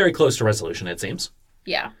very close to resolution, it seems.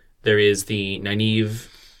 Yeah. There is the Nynaeve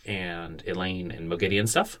and Elaine and Moghedian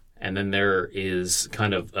stuff, and then there is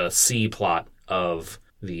kind of a C plot of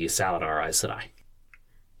the Saladar Aes Sedai.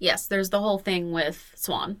 Yes, there's the whole thing with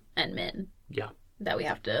Swan and Min. Yeah. That we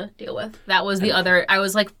have to deal with. That was the other... I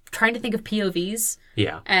was trying to think of POVs.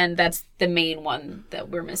 Yeah. And that's the main one that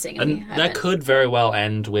we're missing. And that could very well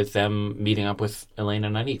end with them meeting up with Elaine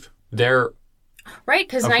and Nynaeve. They're right,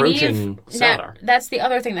 because approaching Saladar. That's the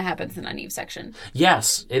other thing that happens in the Nynaeve section.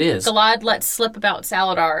 Yes, it is. Galad lets slip about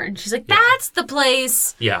Saladar, and she's like, that's the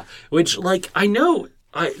place! Yeah, which, I know...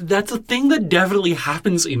 that's a thing that definitely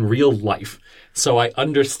happens in real life, so I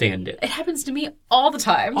understand it. It happens to me all the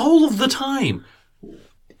time. All of the time.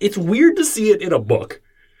 It's weird to see it in a book.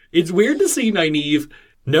 It's weird to see Nynaeve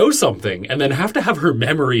know something and then have to have her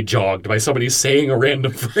memory jogged by somebody saying a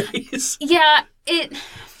random phrase. Yeah, it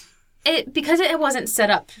because it wasn't set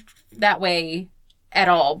up that way at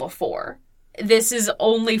all before. This is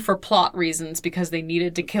only for plot reasons because they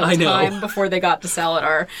needed to kill time before they got to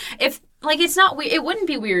Saladar. Like, it's not weird. It wouldn't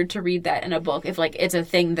be weird to read that in a book if, like, it's a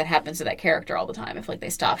thing that happens to that character all the time. If, like,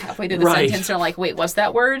 they stop halfway through the sentence and are like, wait, what's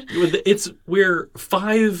that word? We're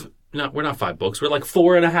not 5 books. We're like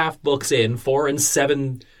 4.5 books in, 4 and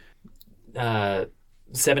 7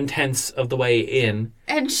 7/10 of the way in.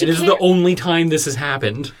 And this is the only time this has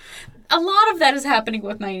happened. A lot of that is happening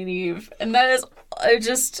with Nynaeve, and that is, I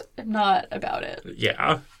just am not about it.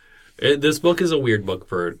 Yeah. This book is a weird book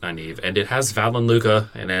for Nynaeve, and it has Valan Luca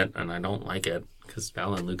in it, and I don't like it, because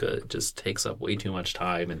Valan Luca just takes up way too much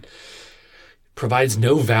time and provides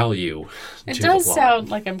no value to the plot. It does sound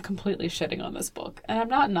like I'm completely shitting on this book,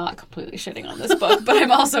 and I'm not completely shitting on this book, but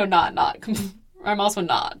I'm also not completely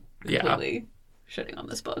shitting on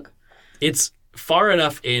this book. It's far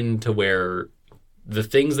enough into where the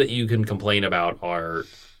things that you can complain about are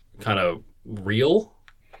kind of real.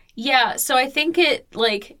 Yeah, so I think it,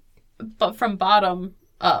 like, but from bottom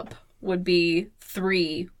up would be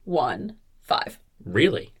 3, 1, 5.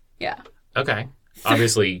 Really? Yeah. Okay.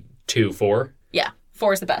 Obviously 2, 4. Yeah,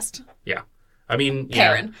 4 is the best. Yeah. I mean,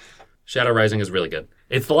 Perrin. Shadow Rising is really good.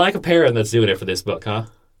 It's the lack of Perrin that's doing it for this book, huh?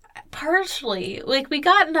 Partially. Like, we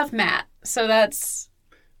got enough Matt, so that's...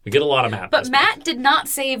 We get a lot of Matt. But Matt did not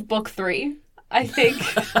save book 3, I think.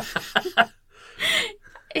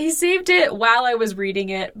 He saved it while I was reading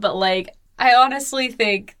it, but, like, I honestly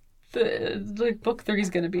think book 3 is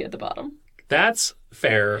going to be at the bottom. That's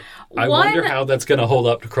fair. I wonder how that's going to hold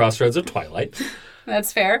up to Crossroads of Twilight.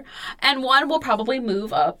 That's fair. And 1 will probably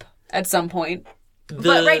move up at some point.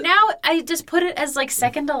 But right now, I just put it as, like,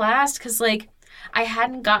 second to last because, like, I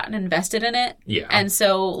hadn't gotten invested in it. Yeah. And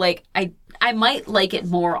so, like, I might like it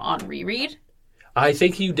more on reread. I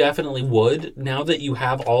think you definitely would, now that you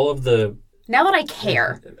have all of the... Now that I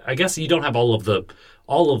care. I guess you don't have all of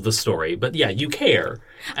the story, but yeah, you care.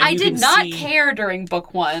 I did not care during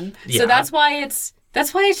book 1. Yeah. So that's why it's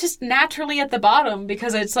just naturally at the bottom,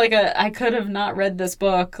 because it's like I could have not read this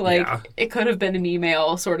book. Like, it could have been an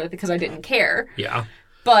email, sort of, because I didn't care. Yeah.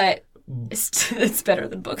 But it's better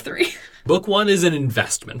than book 3. Book 1 is an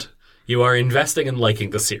investment. You are investing in liking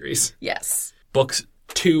the series. Yes. Books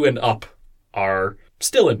 2 and up are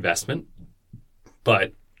still investment,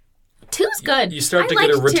 but... 2's good. You start to get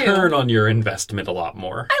a return on your investment a lot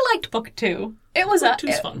more. I liked book 2. It was book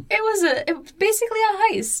 2's fun. It was basically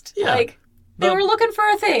a heist. Yeah. Like, they were looking for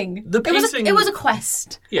a thing. The pacing... It was a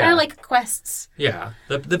quest. Yeah. I like quests. Yeah.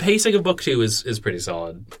 The pacing of book 2 is pretty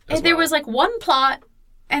solid. There was, like, one plot,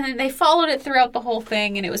 and then they followed it throughout the whole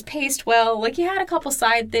thing, and it was paced well. Like, you had a couple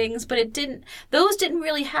side things, but those didn't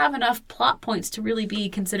really have enough plot points to really be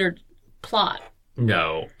considered plot.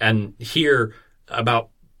 No. And here, about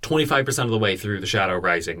 25% of the way through the Shadow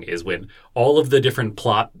Rising is when all of the different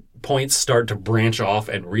plot points start to branch off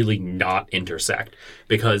and really not intersect,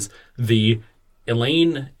 because the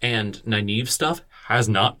Elaine and Nynaeve stuff has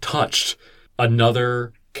not touched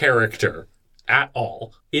another character at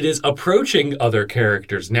all. It is approaching other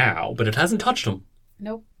characters now, but it hasn't touched them.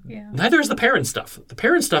 Nope. Yeah. Neither is the Perrin stuff. The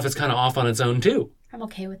Perrin stuff is kind of off on its own too. I'm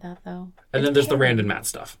okay with that, though. And then there's the Rand and Matt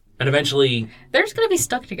stuff. And eventually... They're just going to be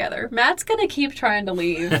stuck together. Matt's going to keep trying to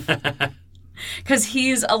leave. Because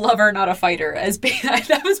he's a lover, not a fighter.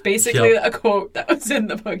 That was basically a quote that was in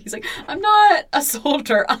the book. He's like, I'm not a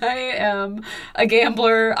soldier. I am a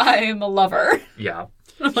gambler. I am a lover. Yeah.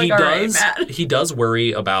 I'm like, all right, Matt. He does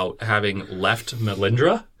worry about having left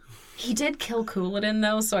Melindra. He did kill Couladin,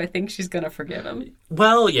 though, so I think she's going to forgive him.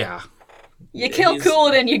 Well, yeah. You kill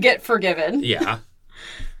Couladin, you get forgiven. Yeah.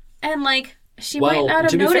 And, like... She might not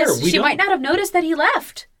have noticed that he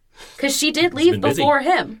left. Because she did leave before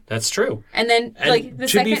him. That's true. And then,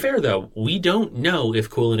 to be fair, though, we don't know if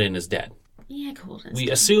Couladin is dead. Yeah, Couladin's dead.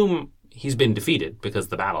 We assume he's been defeated because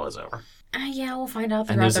the battle is over. Yeah, we'll find out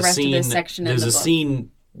throughout the rest of this section of the book. There's a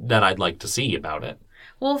scene that I'd like to see about it.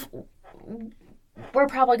 Well, we're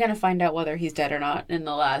probably going to find out whether he's dead or not in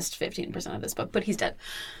the last 15% of this book, but he's dead.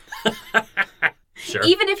 Sure.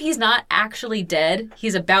 Even if he's not actually dead,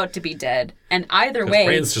 he's about to be dead. And either way...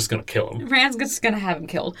 Rand's just going to kill him. Rand's just going to have him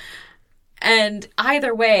killed. And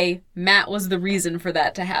either way, Matt was the reason for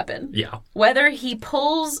that to happen. Yeah. Whether he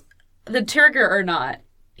pulls the trigger or not,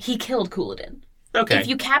 he killed Couladin. Okay. If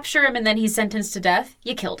you capture him and then he's sentenced to death,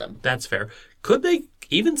 you killed him. That's fair. Could they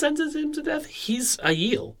even sentence him to death? He's a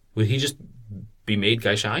Aiel. Would he just be made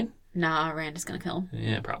Gaishain? Nah, Rand is going to kill him.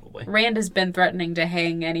 Yeah, probably. Rand has been threatening to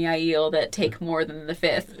hang any Aiel that take more than the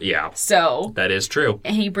 5th. Yeah. So. That is true.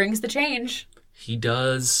 And he brings the change. He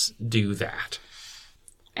does do that.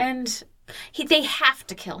 And they have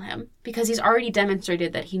to kill him because he's already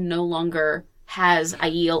demonstrated that he no longer has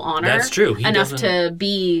Aiel honor. That's true. Enough to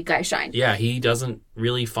be Gaishain. Yeah, he doesn't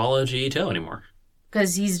really follow G.E.T.O. anymore.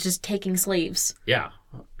 because he's just taking slaves. Yeah.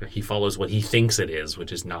 He follows what he thinks it is,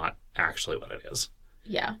 which is not actually what it is.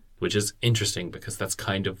 Yeah. Which is interesting because that's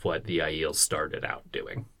kind of what the Aiel started out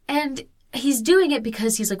doing. And he's doing it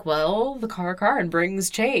because he's like, well, the Karakarn brings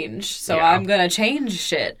change, so Yeah. I'm gonna change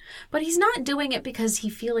shit. But he's not doing it because he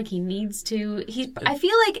feel like he needs to. I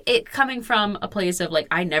feel like it coming from a place of like,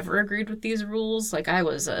 I never agreed with these rules. Like I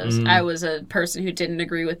was a person who didn't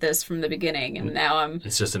agree with this from the beginning, and now I'm.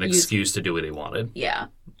 It's just an excuse to do what he wanted. Yeah.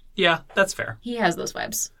 Yeah, that's fair. He has those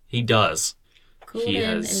vibes. He does.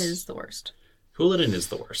 Couladin is the worst. Couladin is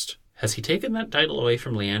the worst. Has he taken that title away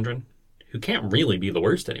from Liandrin? Who can't really be the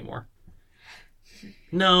worst anymore.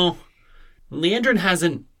 No. Liandrin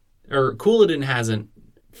hasn't, or Couladin hasn't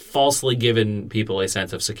falsely given people a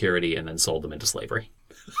sense of security and then sold them into slavery.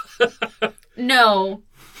 No.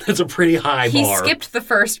 That's a pretty high bar. He skipped the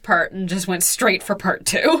first part and just went straight for part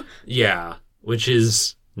 2. Yeah, which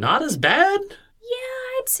is not as bad.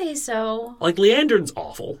 Yeah, I'd say so. Like, Liandrin's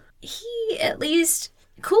awful. He, at least,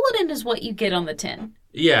 Couladin is what you get on the tin.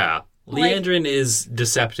 Yeah. Liandrin is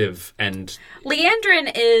deceptive and...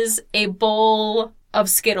 Liandrin is a bowl of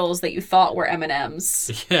Skittles that you thought were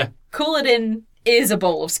M&Ms. Yeah. Couladin is a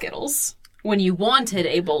bowl of Skittles when you wanted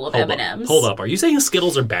a bowl of M&Ms. Hold up. Are you saying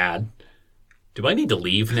Skittles are bad? Do I need to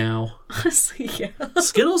leave now? Honestly, yeah.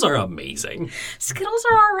 Skittles are amazing. Skittles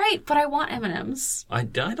are all right, but I want M&Ms. I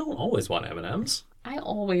don't always want M&Ms. I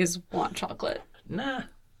always want chocolate. Nah.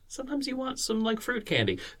 Sometimes you want some, like, fruit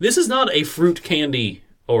candy. This is not a fruit candy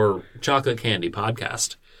or chocolate candy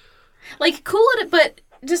podcast. Like, Couladin, but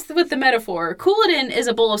just with the metaphor, Couladin is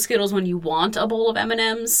a bowl of Skittles when you want a bowl of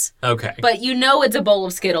M&Ms. Okay. But you know it's a bowl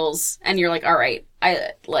of Skittles, and you're like, all right,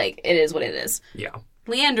 it is what it is. Yeah.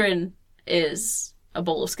 Liandrin is a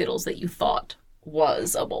bowl of Skittles that you thought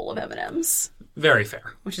was a bowl of M&Ms. Very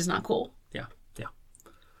fair. Which is not cool. Yeah.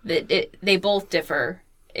 Yeah. They both differ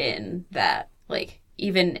in that, like,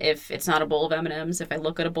 even if it's not a bowl of M&Ms, if I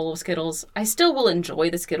look at a bowl of Skittles, I still will enjoy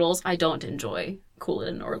the Skittles. I don't enjoy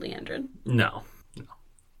Couladin or Liandrin. No.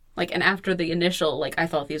 Like, and after the initial, like, I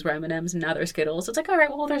thought these were M&Ms and now they're Skittles, it's like, all right,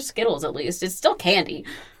 well, they're Skittles at least. It's still candy.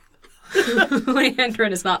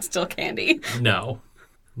 Liandrin is not still candy. No.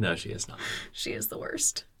 No, she is not. She is the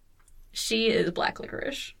worst. She is black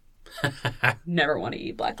licorice. Never want to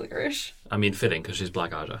eat black licorice. I mean, fitting, because she's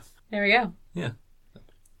Black Aja. There we go. Yeah.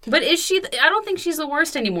 But is she... I don't think she's the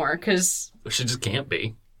worst anymore, because... She just can't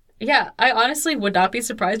be. Yeah, I honestly would not be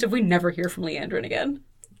surprised if we never hear from Liandrin again.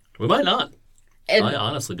 We might not. And, I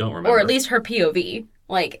honestly don't remember. or at least her POV.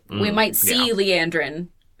 Like, we might see Liandrin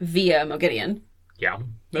via Mogideon. Yeah,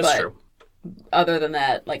 that's true. Other than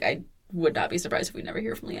that, like, I would not be surprised if we never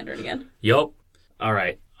hear from Liandrin again. Yup. All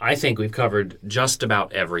right. I think we've covered just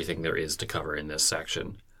about everything there is to cover in this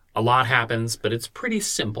section. A lot happens, but it's pretty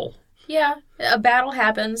simple. Yeah. A battle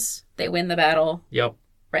happens. They win the battle. Yep.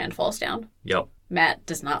 Rand falls down. Yep. Matt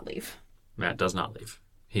does not leave. Matt does not leave.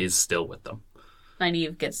 He's still with them.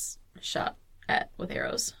 Nynaeve gets shot at with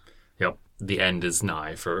arrows. Yep. The end is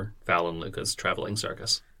nigh for Valan Luca's traveling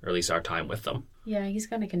circus, or at least our time with them. Yeah, he's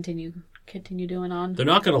going to continue doing on. They're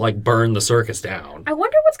not going to, like, burn the circus down. I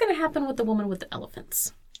wonder what's going to happen with the woman with the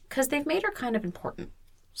elephants. Because they've made her kind of important.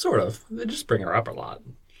 Sort of. They just bring her up a lot.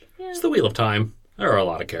 Yeah. It's the Wheel of Time. There are a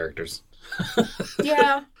lot of characters.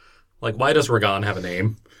 Yeah. Like, why does Ragan have a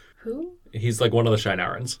name? Who? He's like one of the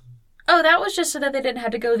Shinarans. Oh, that was just so that they didn't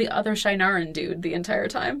have to go the other Shinaran dude the entire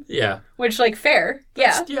time. Yeah. Which, like, fair.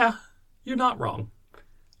 Yeah. Yeah. You're not wrong.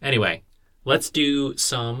 Anyway, let's do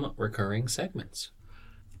some recurring segments.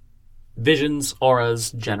 Visions,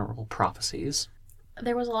 auras, general prophecies.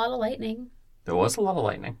 There was a lot of lightning. There was a lot of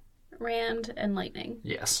lightning. Rand and lightning.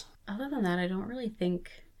 Yes. Other than that, I don't really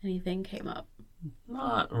think anything came up.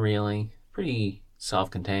 Not really. Pretty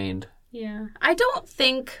self-contained. Yeah. I don't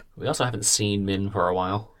think... We also haven't seen Min for a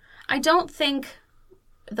while. I don't think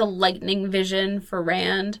the lightning vision for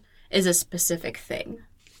Rand is a specific thing.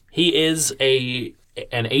 He is an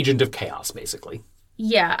agent of chaos, basically.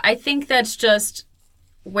 Yeah, I think that's just...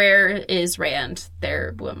 Where is Rand?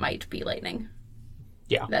 There might be lightning.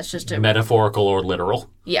 Yeah. That's just a... Metaphorical or literal.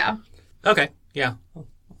 Yeah. Okay, yeah.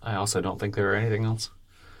 I also don't think there are anything else.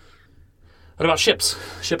 What about ships?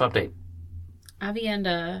 Ship update.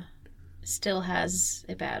 Avienda still has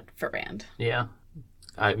it bad for Rand. Yeah.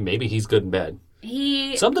 Maybe he's good in bed.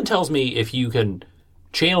 He... Something tells me if you can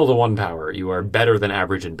channel the one power, you are better than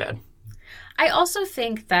average in bed. I also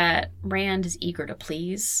think that Rand is eager to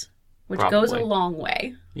please, which goes a long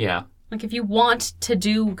way. Yeah. Like, if you want to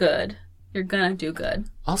do good, you're gonna do good.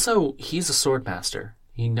 Also, he's a sword master.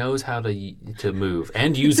 He knows how to move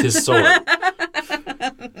and use his sword.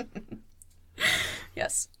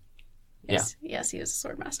 Yes. Yes, yes, he is a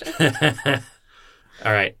sword master.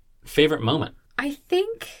 All right. Favorite moment? I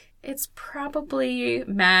think it's probably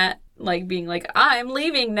Matt, like, being like, I'm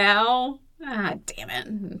leaving now. Ah, damn it.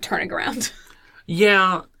 And turning around.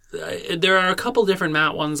 Yeah. There are a couple different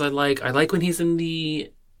Matt ones I like. I like when he's in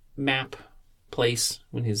the map place,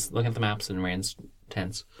 when he's looking at the maps in Rand's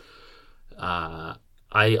tents.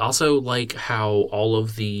 I also like how all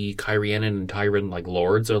of the Kyrianan and Tyran, like,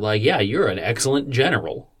 lords are like, yeah, you're an excellent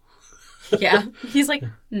general. Yeah. He's like,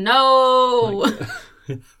 no.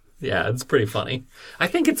 Yeah, it's pretty funny. I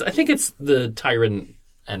think it's the Tyran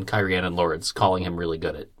and Kyrianan lords calling him really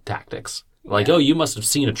good at tactics. Like, oh, you must have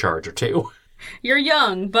seen a charge or two. You're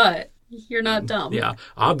young, but you're not dumb. Yeah,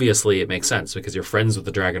 obviously it makes sense because you're friends with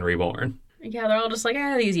the Dragon Reborn. Yeah, they're all just like,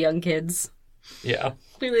 these young kids. Yeah.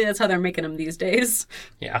 Clearly that's how they're making them these days.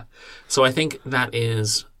 Yeah. So I think that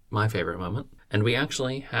is my favorite moment. And we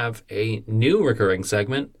actually have a new recurring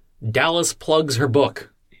segment. Dallas plugs her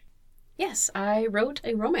book. Yes, I wrote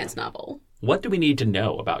a romance novel. What do we need to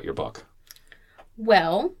know about your book?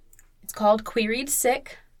 Well, it's called Queried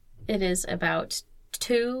Sick. It is about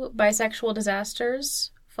 2 bisexual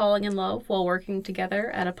disasters falling in love while working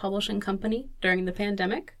together at a publishing company during the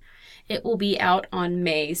pandemic. It will be out on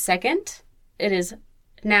May 2nd. It is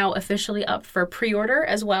now officially up for pre-order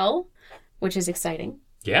as well, which is exciting.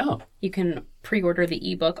 Yeah. You can pre-order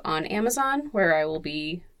the ebook on Amazon, where I will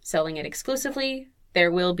be selling it exclusively.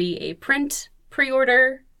 There will be a print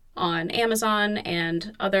pre-order on Amazon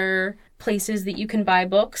and other places that you can buy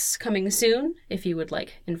books coming soon. If you would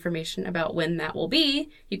like information about when that will be,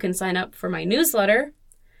 you can sign up for my newsletter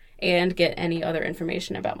and get any other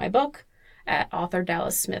information about my book at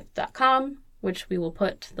authordallissmith.com, which we will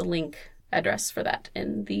put the link address for that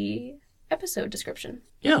in the episode description.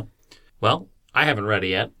 Yeah. Well, I haven't read it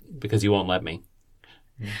yet because you won't let me.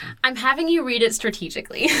 I'm having you read it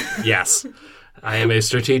strategically. Yes. I am a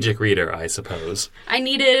strategic reader, I suppose. I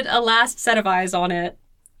needed a last set of eyes on it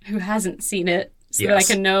who hasn't seen it so that I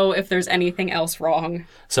can know if there's anything else wrong.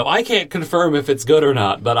 So I can't confirm if it's good or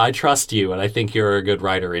not, but I trust you and I think you're a good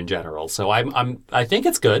writer in general. So I think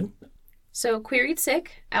it's good. So Queried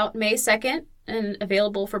Sick, out May 2nd and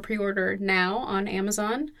available for pre-order now on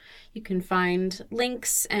Amazon. You can find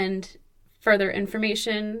links and further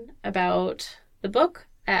information about the book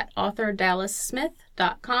at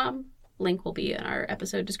authordallissmith.com. Link will be in our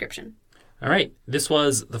episode description. All right. This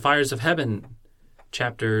was The Fires of Heaven,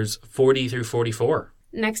 chapters 40 through 44.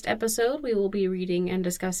 Next episode, we will be reading and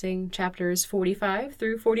discussing chapters 45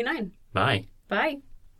 through 49. Bye. Bye.